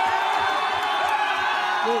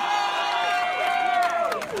 More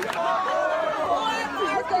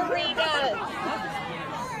margaritas.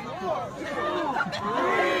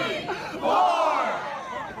 4.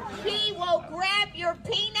 She will grab your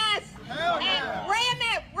penis and ram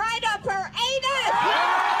it right up her anus.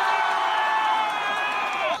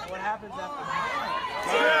 What happens after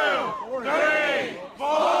 2, 3, 4,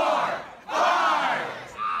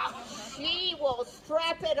 5. She will straight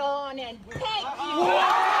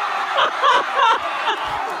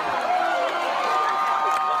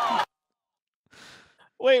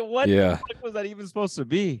Wait, what Yeah. the fuck was that even supposed to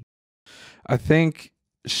be? I think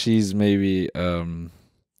she's maybe a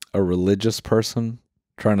religious person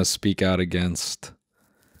trying to speak out against,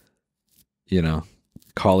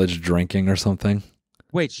 college drinking or something.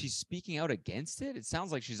 Wait, she's speaking out against it? It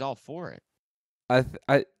sounds like she's all for it.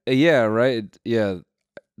 Yeah, right. Yeah,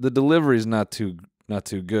 the delivery's not too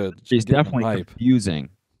good. She's getting them definitely hype. confusing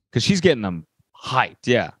because she's getting them hyped.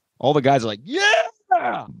 Yeah, all the guys are like,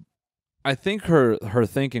 yeah. I think her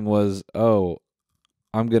thinking was, oh,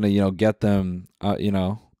 I'm gonna get them,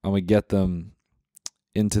 I'm gonna get them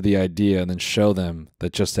into the idea and then show them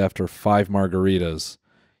that just after 5 margaritas,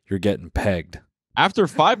 you're getting pegged. After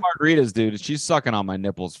 5 margaritas, dude, she's sucking on my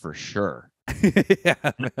nipples for sure. Yeah,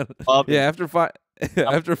 man. Yeah, after 5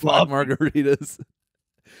 margaritas,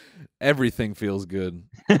 everything feels good.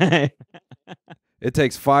 It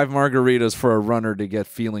takes 5 margaritas for a runner to get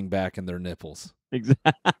feeling back in their nipples.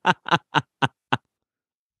 Exactly.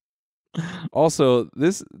 Also,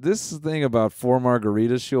 this thing about 4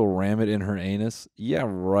 margaritas, she'll ram it in her anus. Yeah,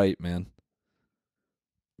 right, man.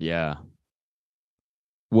 Yeah.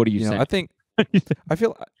 What do you say? I think I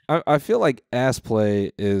feel like ass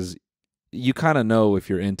play is, you kind of know if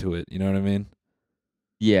you're into it. You know what I mean?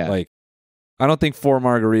 Yeah. Like, I don't think 4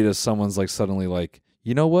 margaritas, someone's like suddenly like,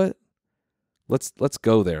 you know what? Let's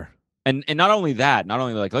go there. And not only that, not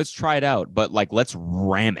only like let's try it out, but like let's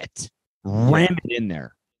ram it it in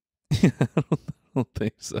there. I don't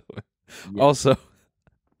think so. Yeah. Also,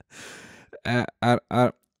 I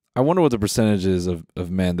wonder what the percentage is of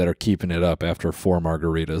men that are keeping it up after 4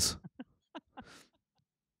 margaritas.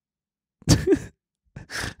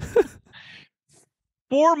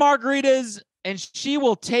 4 margaritas, and she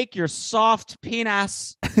will take your soft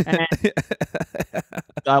penis. And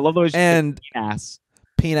I love the way she says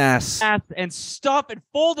penis. And stuff and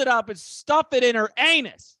fold it up and stuff it in her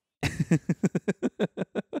anus.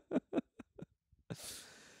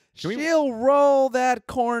 She'll roll that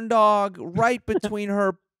corn dog right between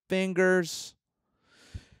her fingers.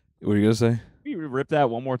 What are you gonna say? Can you rip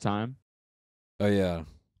that one more time? Oh yeah,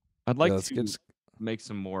 I'd like to make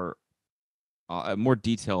some more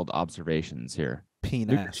detailed observations here.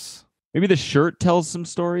 Penis. Maybe the shirt tells some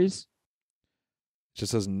stories.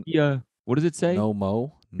 Just says what does it say? No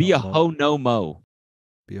mo. Be a ho, no mo.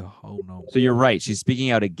 Be a ho, no. So you're right. She's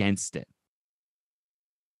speaking out against it.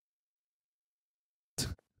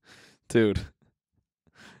 Dude,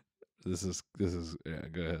 this is yeah.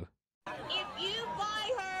 Go ahead. If you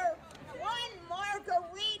buy her 1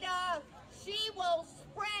 margarita, she will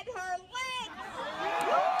spread her legs.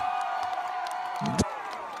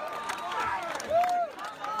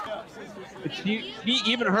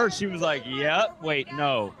 Even her, she was like, "Yeah, wait,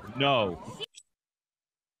 no."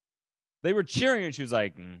 They were cheering, and she was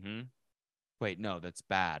like, "Mm-hmm." Wait, no, that's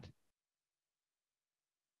bad.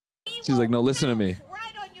 She's like, "No, listen to me."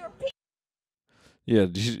 Yeah,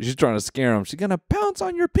 she's trying to scare him. She's gonna pounce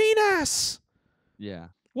on your penis. Yeah.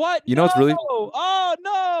 What? You know what's really? Oh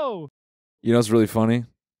no! You know what's really funny?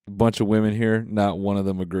 A bunch of women here, not one of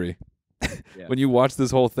them agree. Yeah. When you watch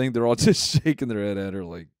this whole thing, they're all just shaking their head at her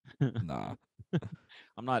like, "Nah."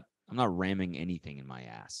 I'm not ramming anything in my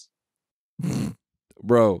ass,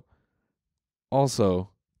 bro.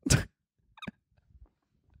 Also,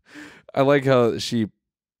 I like how she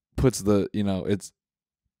puts it's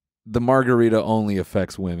the margarita only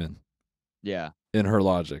affects women. Yeah. In her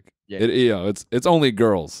logic. Yeah. It's only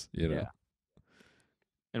girls, Yeah.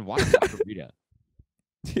 And why margarita?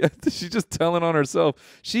 Yeah, she's just telling on herself.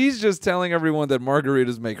 She's just telling everyone that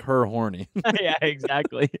margaritas make her horny. Yeah,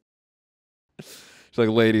 exactly. She's like,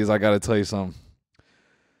 ladies, I gotta tell you something.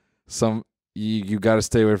 You gotta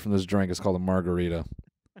stay away from this drink. It's called a margarita.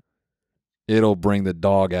 It'll bring the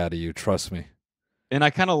dog out of you, trust me. And I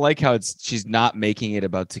kind of like how she's not making it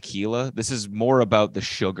about tequila. This is more about the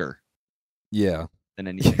sugar. Yeah. Than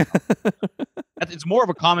anything else. It's more of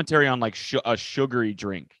a commentary on like a sugary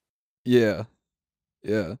drink. Yeah.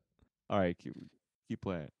 Yeah. All right, keep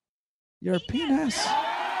playing. Your penis. After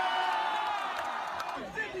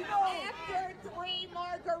 3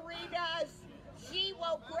 margaritas, she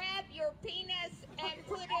will grab your penis and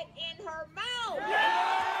put it in her mouth.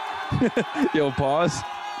 Yo, pause.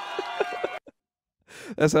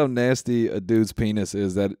 That's how nasty a dude's penis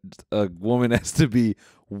is, that a woman has to be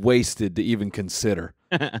wasted to even consider.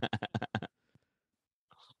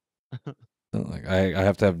 Like I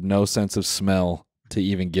have to have no sense of smell to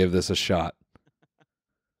even give this a shot.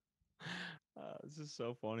 This is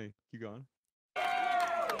so funny. Keep going.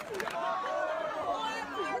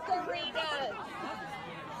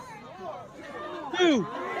 2,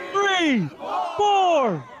 3,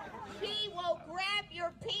 4. She will grab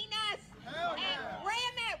your penis and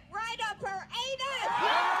ram it right up her anus.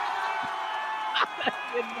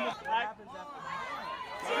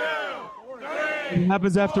 What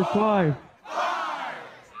happens after 5?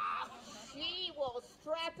 She will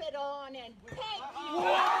strap it on and peg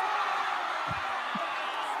you.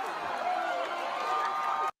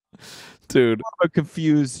 Dude, A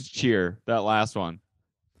confused cheer, that last one.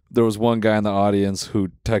 there was one guy in the audience who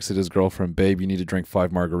texted his girlfriend, "Babe, you need to drink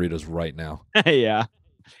 5 margaritas right now." Yeah.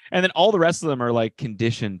 And then all the rest of them are like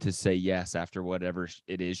conditioned to say yes after whatever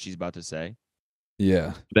it is she's about to say.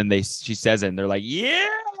 Yeah. Then she says it and they're like, yo.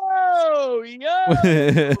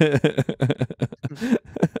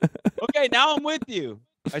 Okay, now I'm with you.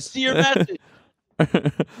 I see your message.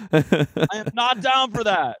 I am not down for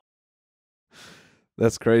that.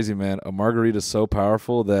 That's crazy, man. A margarita is so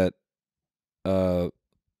powerful that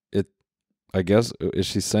I guess, is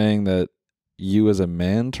she saying that you as a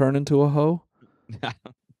man turn into a hoe?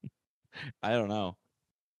 I don't know.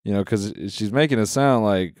 You know, because she's making it sound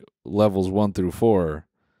like levels 1 through 4,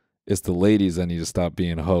 it's the ladies that need to stop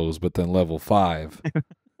being hoes, but then level 5,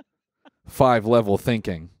 5-level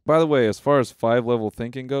thinking. By the way, as far as 5-level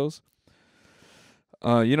thinking goes,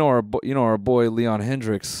 our boy Leon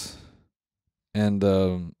Hendricks and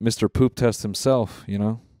Mr. Poop Test himself,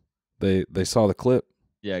 they saw the clip.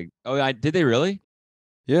 Yeah. Oh, did they really?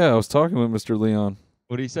 Yeah, I was talking with Mr. Leon.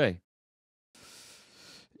 What did he say?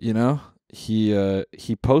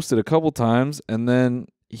 He posted a couple times, and then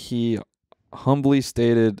he humbly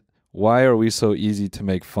stated, "Why are we so easy to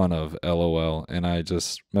make fun of? LOL." And I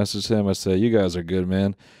just messaged him. I said, "You guys are good,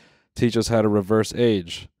 man. Teach us how to reverse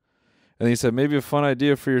age." And he said, "Maybe a fun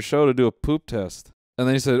idea for your show to do a poop test." And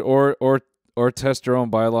then he said, or test your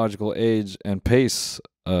own biological age and pace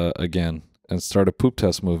again, and start a poop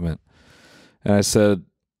test movement." And I said,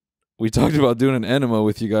 "We talked about doing an enema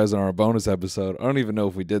with you guys on our bonus episode. I don't even know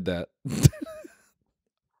if we did that."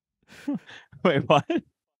 Wait, what?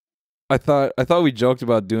 I thought we joked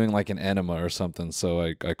about doing like an enema or something, so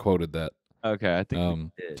I quoted that. Okay, I think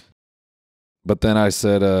we did. But then I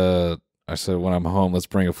said when I'm home, let's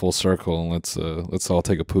bring a full circle and let's all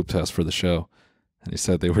take a poop test for the show. And he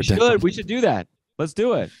said they were down. We should do that. Let's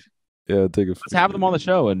do it. Yeah, let's have them on the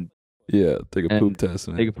show and take a poop test.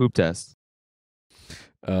 Man. Take a poop test.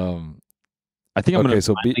 I think I'm gonna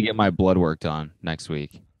get my blood work done next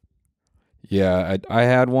week. Yeah, I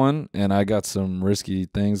had one and I got some risky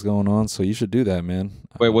things going on, so you should do that, man.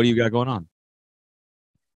 Wait, what do you got going on?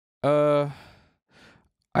 I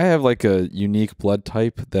have like a unique blood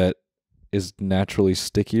type that is naturally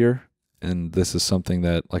stickier, and this is something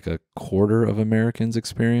that like a quarter of Americans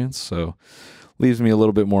experience, so leaves me a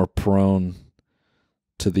little bit more prone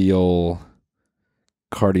to the old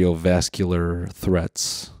cardiovascular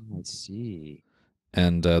threats. Let's see.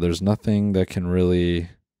 And there's nothing that can really,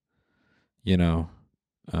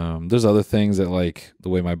 there's other things that, like the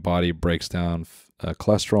way my body breaks down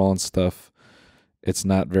cholesterol and stuff, it's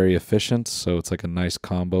not very efficient, so it's like a nice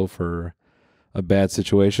combo for a bad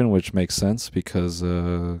situation, which makes sense because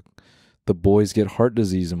the boys get heart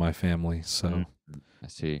disease in my family, so I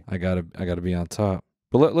see. I gotta be on top.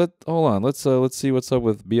 But let hold on. Let's see what's up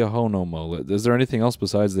with Be a Ho No Mo. Is there anything else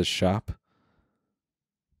besides this shop?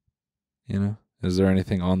 Is there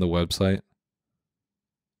anything on the website?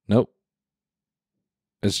 Nope.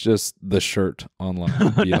 It's just the shirt online.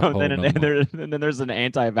 Be a Ho No Mo. And then there's an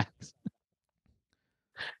anti-vax.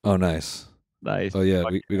 Oh, nice. Nice. Oh yeah,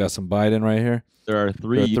 we got some Biden right here. There are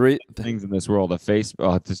three things in this world. Just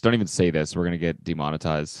don't even say this. We're gonna get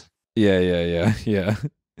demonetized. Yeah.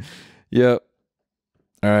 Yep.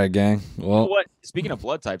 All right, gang. Well, Speaking of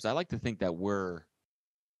blood types, I like to think that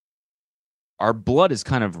our blood is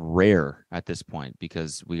kind of rare at this point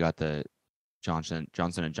because we got the Johnson &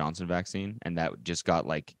 Johnson vaccine, and that just got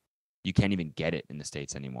you can't even get it in the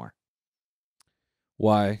States anymore.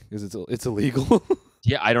 Why? Because it's illegal.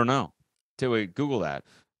 Yeah, I don't know. Google that.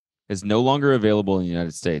 It's no longer available in the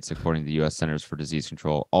United States, according to the U.S. Centers for Disease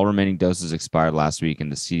Control. All remaining doses expired last week,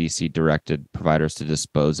 and the CDC directed providers to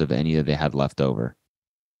dispose of any that they had left over.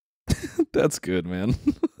 That's good, man.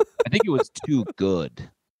 I think it was too good,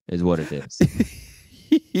 is what it is.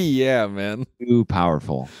 Yeah, man. Too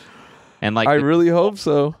powerful. And I really hope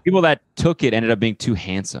so. People that took it ended up being too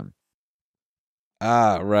handsome.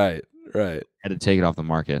 Ah, right. Had to take it off the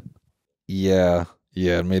market. Yeah,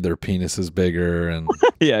 it made their penises bigger, and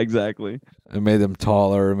yeah, exactly. It made them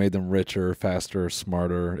taller, it made them richer, faster,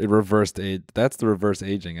 smarter. It reversed age. That's the reverse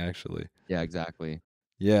aging, actually. Yeah, exactly.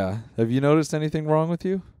 Yeah. Have you noticed anything wrong with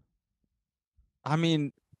you? I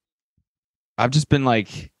mean, I've just been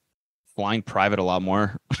flying private a lot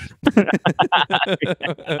more.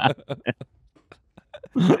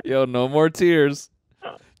 Yo, no more tears.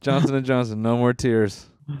 Johnson & Johnson, no more tears.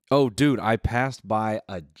 Oh, dude, I passed by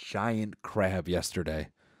a giant crab yesterday.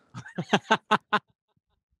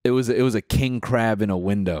 It was a king crab in a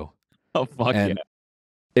window. Oh fuck and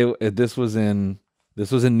yeah! This was in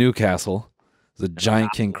Newcastle. It was a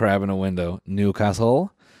giant king crab in a window,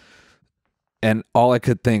 Newcastle. And all I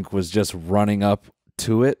could think was just running up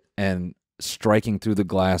to it and striking through the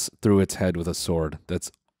glass through its head with a sword.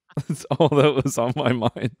 That's all that was on my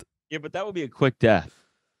mind. Yeah, but that would be a quick death.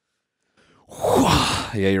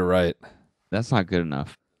 Yeah, you're right. That's not good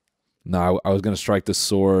enough. No, I was going to strike the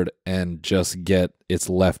sword and just get its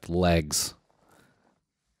left legs.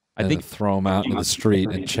 I think throw him out into the street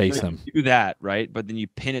and chase him. Do that, right? But then you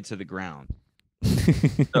pin it to the ground.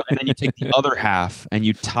 And then you take the other half and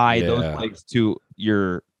you tie those legs to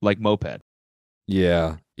your moped.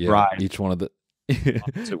 Yeah. Drive. Each one of the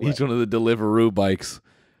Deliveroo bikes.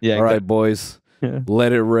 Yeah. All right, boys.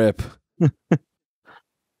 Let it rip.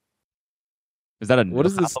 Is that what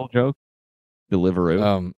is this joke?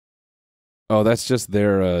 Deliveroo. Oh, that's just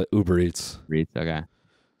their Uber Eats. Okay.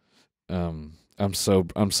 I'm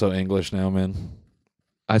so English now, man.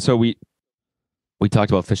 So we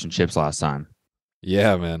talked about fish and chips last time.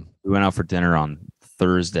 Yeah, man. We went out for dinner on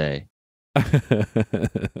Thursday.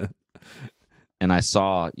 And I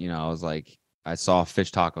saw, I saw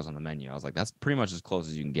fish tacos on the menu. I was like, that's pretty much as close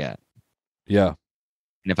as you can get. Yeah.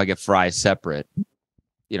 And if I get fries separate,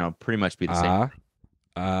 pretty much be the same.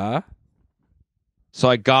 So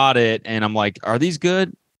I got it, and I'm like, are these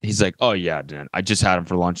good? He's like, oh, yeah, Dan. I just had them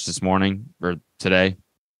for lunch this morning or today.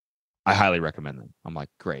 I highly recommend them. I'm like,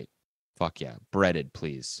 great. Fuck yeah. Breaded,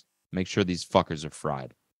 please. Make sure these fuckers are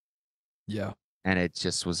fried. Yeah. And it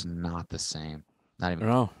just was not the same. Not even.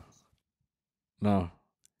 No.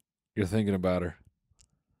 You're thinking about her.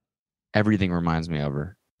 Everything reminds me of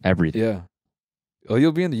her. Everything. Yeah. Oh,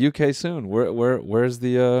 you'll be in the UK soon. Where's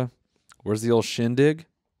the old shindig?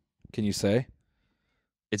 Can you say?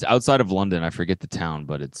 It's outside of London. I forget the town,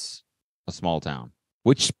 but it's a small town,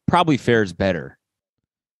 which probably fares better.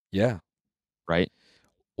 Yeah. Right?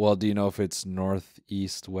 Well, do you know if it's north,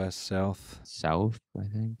 east, west, south? South, I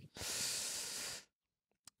think.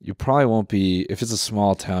 You probably won't be, if it's a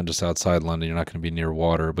small town just outside London, you're not going to be near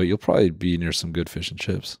water, but you'll probably be near some good fish and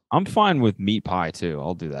chips. I'm fine with meat pie, too.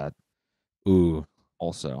 I'll do that. Ooh.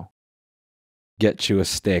 Also. Get you a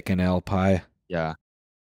steak and L pie. Yeah.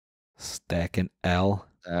 Steak and L.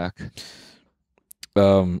 Stack.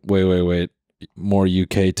 Wait. More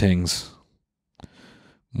UK things.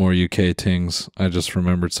 I just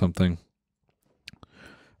remembered something.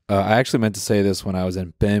 I actually meant to say this when I was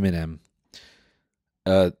in Birmingham.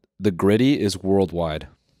 The griddy is worldwide.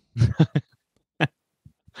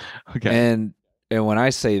 Okay. And when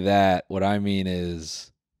I say that, what I mean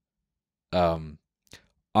is, I'm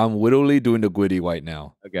literally doing the griddy right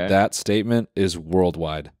now. Okay. That statement is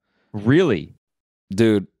worldwide. Really?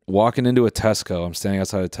 Dude, walking into a Tesco, I'm standing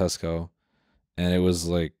outside of Tesco, and it was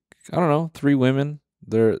like, I don't know, 3 women.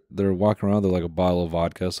 They're walking around, they're like a bottle of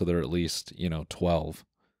vodka, so they're at least, 12.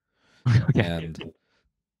 Okay. And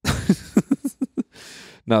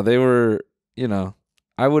no, they were,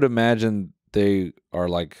 I would imagine they are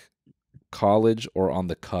like college or on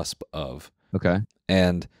the cusp of. Okay.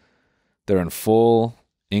 And they're in full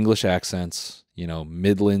English accents,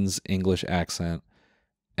 Midlands English accent.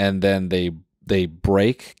 And then they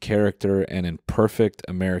break character and in perfect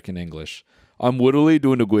American English. I'm literally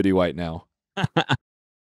doing a griddy right now.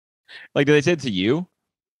 Like, do they say it to you?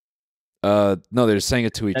 No, they're saying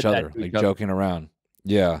it to each other, like joking around.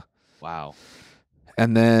 Yeah. Wow.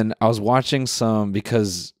 And then I was watching some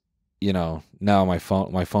because, now my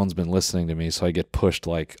phone's been listening to me, so I get pushed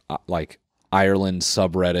like Ireland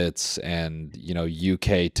subreddits and,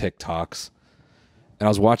 UK TikToks. And I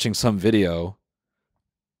was watching some video,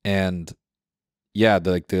 and yeah,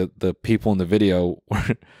 the people in the video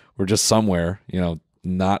were just somewhere,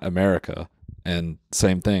 not America, and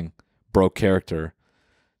same thing, broke character.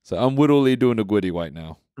 So I'm literally doing a griddy right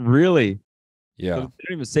now. Really? Yeah. So they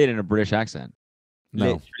don't even say it in a British accent.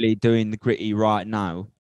 No. Literally doing the gritty right now.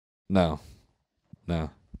 No.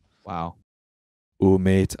 Wow. Oh,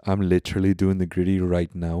 mate, I'm literally doing the griddy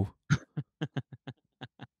right now.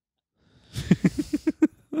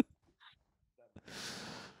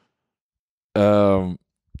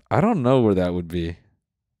 I don't know where that would be.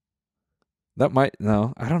 That might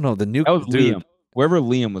I don't know. The new that was dude, Liam. Wherever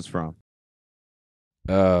Liam was from.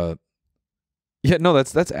 Yeah, no,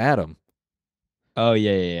 that's Adam. Oh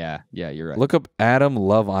yeah, you're right. Look up Adam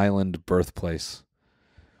Love Island birthplace.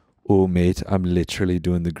 Oh, mate, I'm literally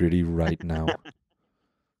doing the griddy right now.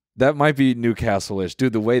 That might be Newcastle-ish.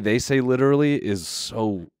 Dude, the way they say literally is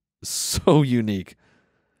so unique.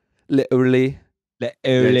 Literally. Yeah,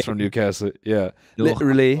 it's from Newcastle. Yeah.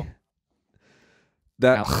 Literally.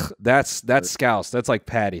 That's Scouse. That's like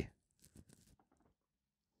Patty.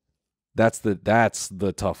 That's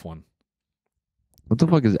the tough one. What the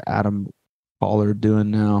fuck is Adam Pollard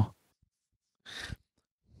doing now?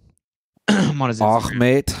 I'm on his Instagram.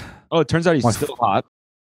 Mate. Oh, it turns out he's still hot.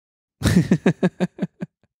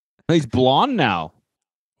 He's blonde now.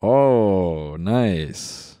 Oh,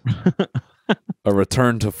 nice. A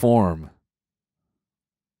return to form.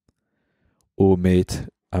 Oh, mate,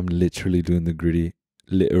 I'm literally doing the griddy.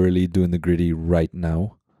 Literally doing the griddy right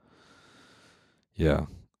now. Yeah.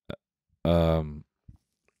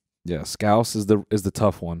 Yeah, Scouse is the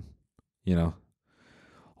tough one, you know.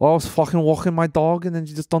 Oh, I was fucking walking my dog and then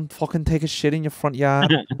you just don't fucking take a shit in your front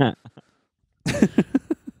yard.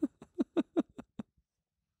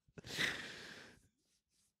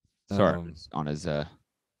 Sorry, on his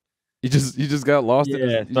You just got lost in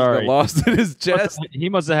his, sorry. got lost in his chest. He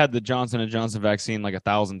must have had the Johnson & Johnson vaccine like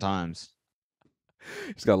 1,000 times.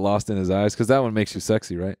 He's got lost in his eyes because that one makes you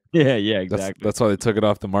sexy, right? Yeah, exactly. That's why they took it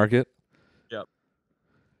off the market. Yep.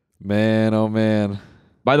 Man, oh man.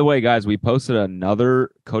 By the way, guys, we posted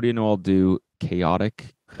another Cody and Noel do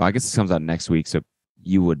chaotic. Well, I guess this comes out next week, so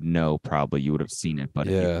you would know probably. You would have seen it. But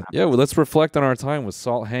yeah. Well, let's reflect on our time with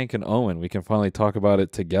Salt, Hank, and Owen. We can finally talk about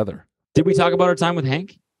it together. Did we talk about our time with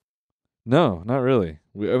Hank? No, not really.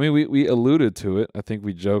 We alluded to it. I think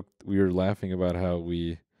we joked. We were laughing about how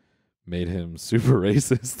we made him super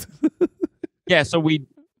racist. Yeah, so we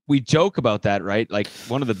joke about that, right? Like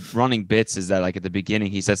one of the running bits is that like at the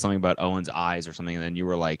beginning he said something about Owen's eyes or something, and then you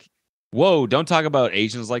were like, "Whoa, don't talk about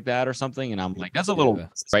Asians like that" or something. And I'm like, "That's a little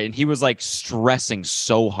right." And he was like stressing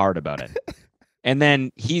so hard about it. And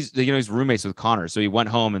then he's roommates with Connor, so he went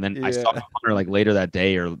home, and then I saw Connor like later that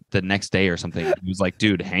day or the next day or something. He was like,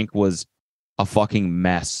 "Dude, Hank was a fucking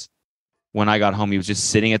mess." When I got home, he was just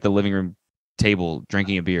sitting at the living room table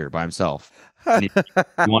drinking a beer by himself. And you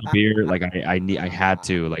want a beer? Like I had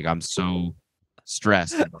to. Like I'm so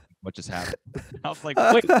stressed. What just happened? I was like,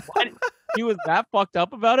 wait, what? He was that fucked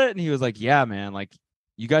up about it, and he was like, "Yeah, man, like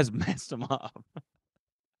you guys messed him up."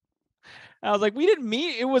 I was like, "We didn't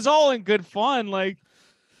meet. It was all in good fun." Like,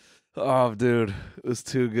 oh, dude, it was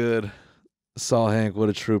too good. Saul Hank, what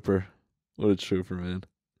a trooper! What a trooper, man.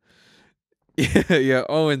 Yeah.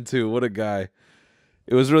 Owen too. What a guy.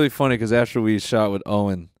 It was really funny because after we shot with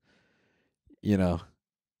Owen, you know,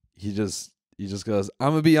 he just goes, "I'm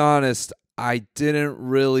gonna be honest, I didn't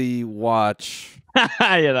really watch."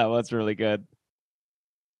 Yeah, that was really good.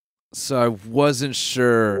 So I wasn't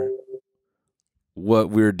sure what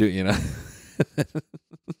we were doing, you know.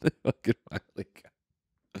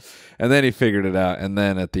 And then he figured it out, and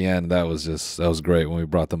then at the end, that was great when we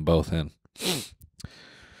brought them both in.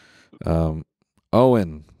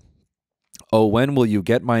 Owen. Oh, when will you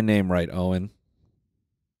get my name right, Owen?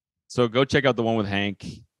 So go check out the one with Hank.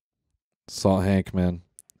 Salt Hank, man.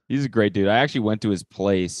 He's a great dude. I actually went to his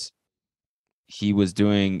place. He was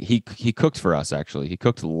doing he cooked for us actually. He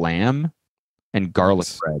cooked lamb and garlic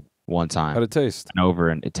bread one time. How'd it taste? And over,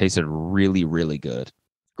 and it tasted really, really good.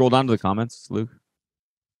 Scroll down to the comments, Luke.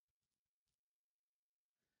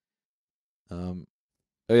 Oh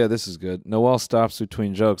yeah, this is good. Noel stops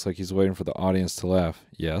between jokes like he's waiting for the audience to laugh.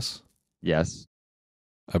 Yes. Yes.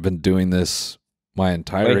 I've been doing this my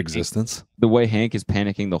entire existence. The way Hank is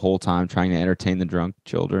panicking the whole time trying to entertain the drunk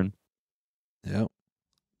children. Yep.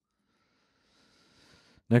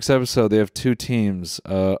 Next episode, they have two teams,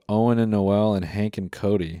 Owen and Noel and Hank and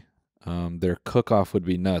Cody. Their cook-off would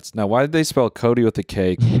be nuts. Now, why did they spell Cody with a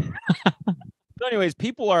K? So anyways,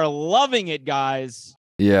 people are loving it, guys.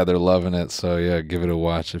 Yeah, they're loving it. So, yeah, give it a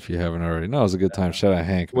watch if you haven't already. No, it was a good time. Shout out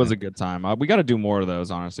Hank. It was a good time. We got to do more of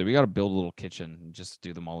those, honestly. We got to build a little kitchen and just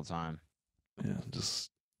do them all the time. Yeah,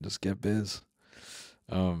 just get biz.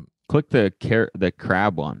 Click the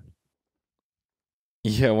crab one.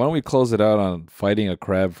 Yeah, why don't we close it out on fighting a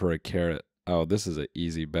crab for a carrot? Oh, this is an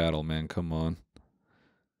easy battle, man. Come on.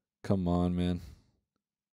 Come on, man.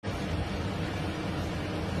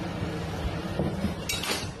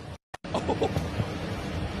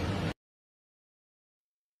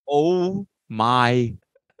 Oh my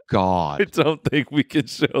God. I don't think we can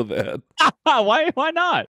show that. Why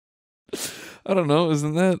not? I don't know.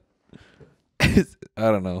 Isn't that?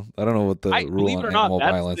 I don't know. I don't know what the rule on animal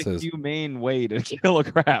violence is. That's the humane way to kill a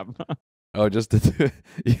crab. Oh, just to do,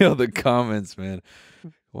 the comments, man.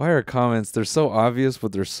 Why are comments? They're so obvious,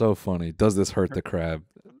 but they're so funny. Does this hurt the crab?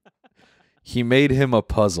 He made him a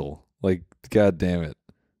puzzle. Like, God damn it.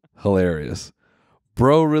 Hilarious.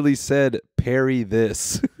 Bro really said, parry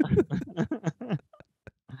this.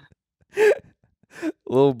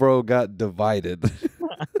 Little bro got divided.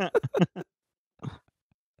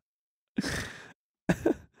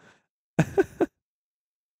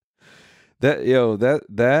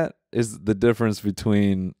 That is the difference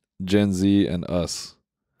between Gen Z and us.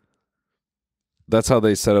 That's how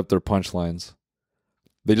they set up their punchlines.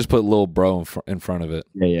 They just put little bro in front of it.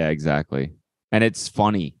 Yeah, exactly. And it's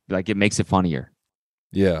funny. Like, it makes it funnier.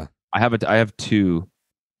 Yeah. I have two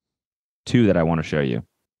that I want to show you.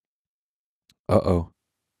 Uh-oh.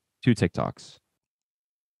 2 TikToks.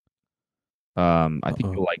 I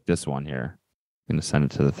think you'll like this one here. I'm gonna send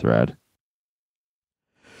it to the thread.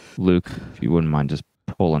 Luke, if you wouldn't mind just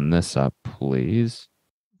pulling this up, please.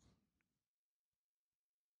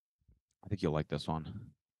 I think you'll like this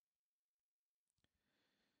one.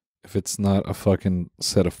 If it's not a fucking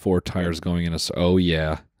set of 4 tires going in a... Oh,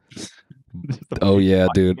 yeah. Oh, yeah,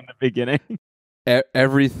 dude. In the beginning.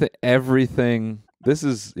 Everything... This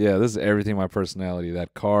is everything my personality.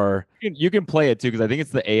 That car. You can play it, too, because I think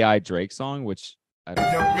it's the AI Drake song, which... I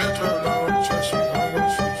don't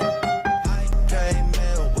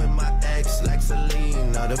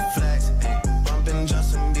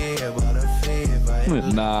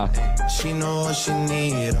Nah. She know what she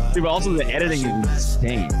need. Dude, but also the editing is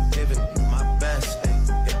insane.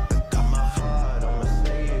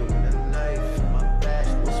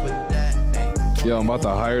 Yo, I'm about to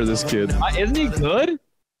hire this kid. Isn't he good?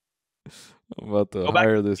 I'm about to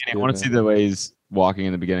hire this kid. I want to see the way he's walking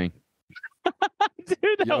in the beginning. Dude,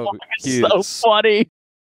 that walk is he so is funny.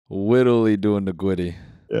 Wittily doing the griddy.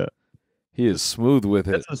 Yeah. He is smooth with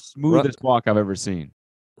it. That's the smoothest walk I've ever seen.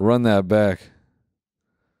 Run that back.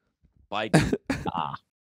 Like,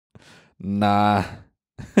 nah.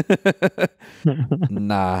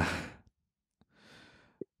 Nah.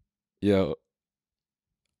 Yo,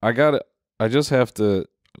 I just have to,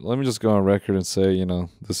 let me just go on record and say, you know,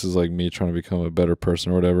 this is like me trying to become a better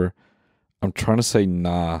person or whatever. I'm trying to say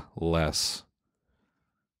nah less.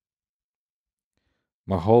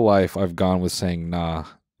 My whole life I've gone with saying nah,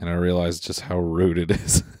 and I realized just how rude it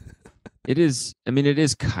is. It is, I mean, it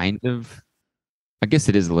is kind of, I guess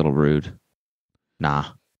it is a little rude.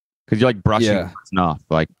 Nah. Because you're like brushing off.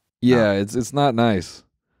 Like, yeah, it's not nice.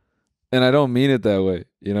 And I don't mean it that way.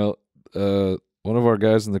 You know, one of our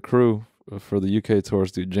guys in the crew for the UK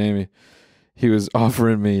tours, dude, Jamie, he was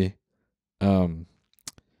offering me, a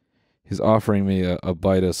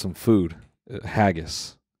bite of some food,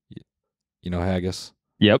 haggis. You know haggis?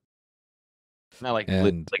 Yep. Not like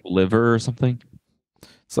like liver or something.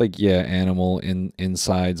 It's like animal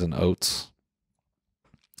insides and oats.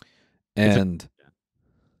 And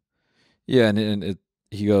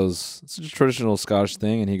he goes, it's a traditional Scottish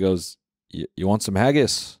thing, and he goes, you want some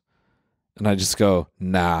haggis? And I just go,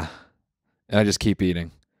 nah. And I just keep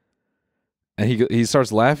eating. And he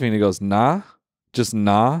starts laughing, and he goes, nah? Just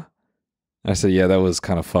nah? And I said, yeah, that was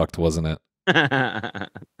kind of fucked, wasn't it?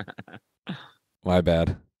 My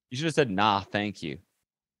bad. You should have said, nah, thank you.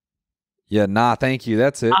 Yeah, nah, thank you.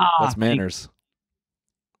 That's it. That's manners.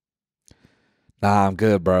 Nah, I'm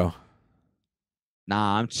good, bro.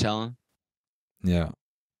 Nah, I'm chilling. Yeah.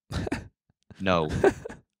 No.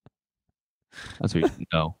 That's what you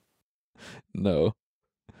know. No.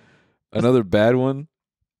 Another bad one,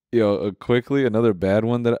 quickly, another bad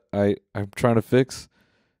one that I'm trying to fix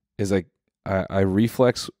is I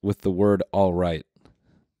reflex with the word all right.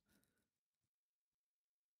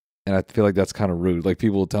 And I feel like that's kind of rude. Like,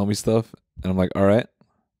 people will tell me stuff, and I'm like, all right.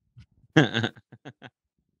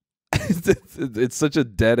 It's such a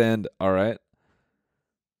dead end, all right.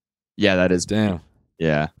 Yeah, that is. Damn.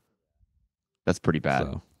 Yeah. That's pretty bad.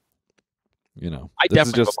 So, you know. I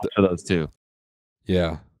definitely have a bunch of those too.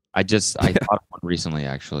 Yeah. I thought of one recently,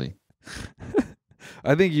 actually.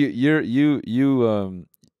 I think you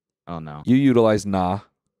oh no. You utilize nah.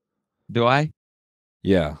 Do I?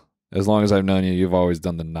 Yeah. As long as I've known you, you've always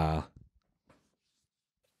done the nah.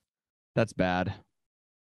 That's bad.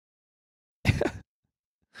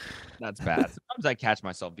 That's bad. Sometimes I catch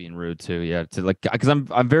myself being rude too. Yeah, to like, because I'm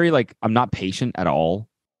very like, I'm not patient at all.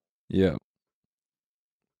 Yeah.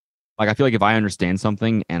 Like, I feel like if I understand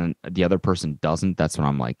something and the other person doesn't, that's when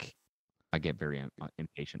I'm like, I get very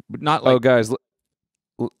impatient. But not like. Oh, guys,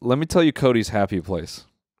 let me tell you Cody's happy place.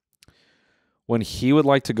 When he would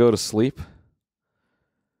like to go to sleep,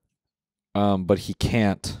 but he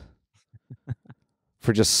can't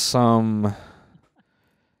for just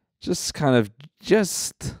kind of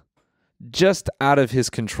out of his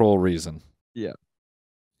control reason. Yeah.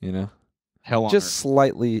 You know? Hell on just earth.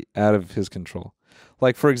 slightly out of his control.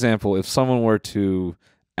 Like, for example, if someone were to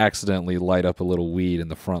accidentally light up a little weed in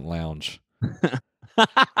the front lounge,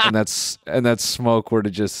 and that smoke were to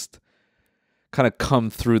just kind of come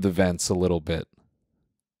through the vents a little bit.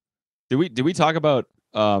 Did we talk about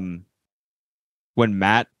when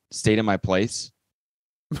Matt stayed in my place?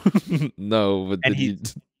 No, but and he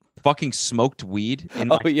fucking smoked weed.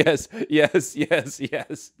 In yes.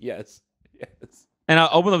 And I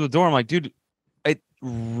opened up the door. I'm like, dude, it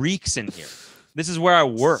reeks in here. This is where I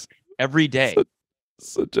work every day.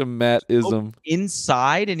 Such a Matt-ism.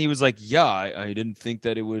 Inside, and he was like, yeah, I didn't think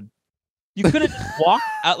that it would. You couldn't walk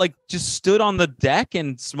out, like, just stood on the deck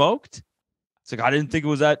and smoked? It's like, I didn't think it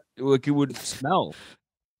was that, like, it would smell.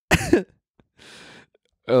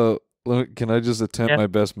 Can I just attempt my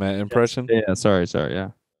best Matt impression? Yeah, sorry,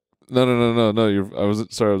 yeah. No. I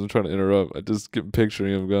wasn't trying to interrupt. I just kept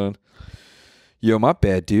picturing him going, yo, my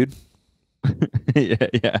bad, dude. Yeah.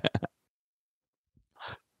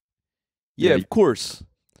 Yeah, of course.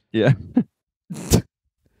 Yeah.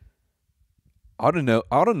 I don't know.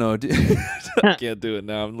 Dude. I can't do it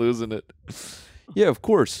now. I'm losing it. Yeah, of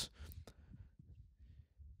course.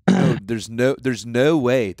 No, there's no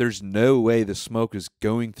way the smoke is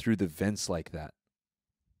going through the vents like that.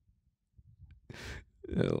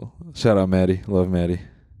 Ew. Shout out Maddie. Love Maddie.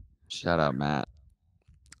 Shout out Matt.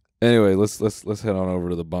 Anyway, let's head on over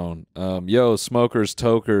to the bone. Yo, smokers,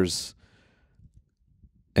 tokers,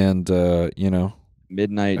 and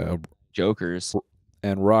midnight jokers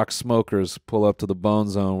and rock smokers, pull up to the Bone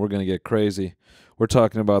Zone. We're gonna get crazy. We're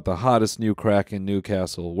talking about the hottest new crack in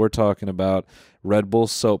Newcastle. We're talking about Red Bull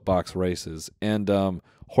soapbox races, and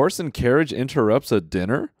horse and carriage interrupts a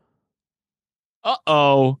dinner.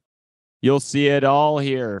 Uh-oh. You'll see it all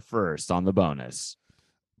here first on the bonus.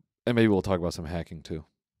 And maybe we'll talk about some hacking too.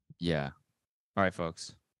 Yeah. All right,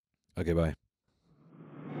 folks. Okay, bye.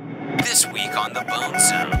 This week on the Bone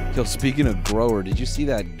Zone. Yo, speaking of grower, did you see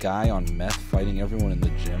that guy on meth fighting everyone in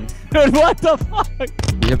the gym? Dude, what the fuck?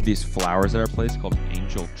 We have these flowers at our place called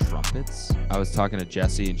angel trumpets. I was talking to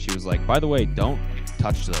Jessie, and she was like, by the way, don't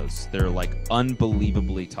touch those. They're, like,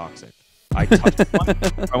 unbelievably toxic. I touched one.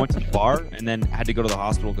 I went to the bar and then had to go to the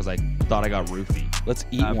hospital because I thought I got roofie. Let's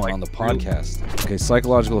eat one on the podcast. Okay,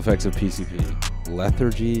 psychological effects of PCP.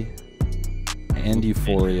 Lethargy and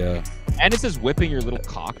euphoria. And it says whipping your little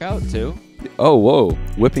cock out, too. Oh, whoa.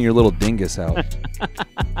 Whipping your little dingus out.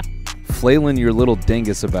 Flailing your little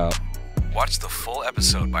dingus about. Watch the full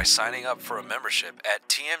episode by signing up for a membership at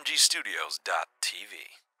tmgstudios.tv.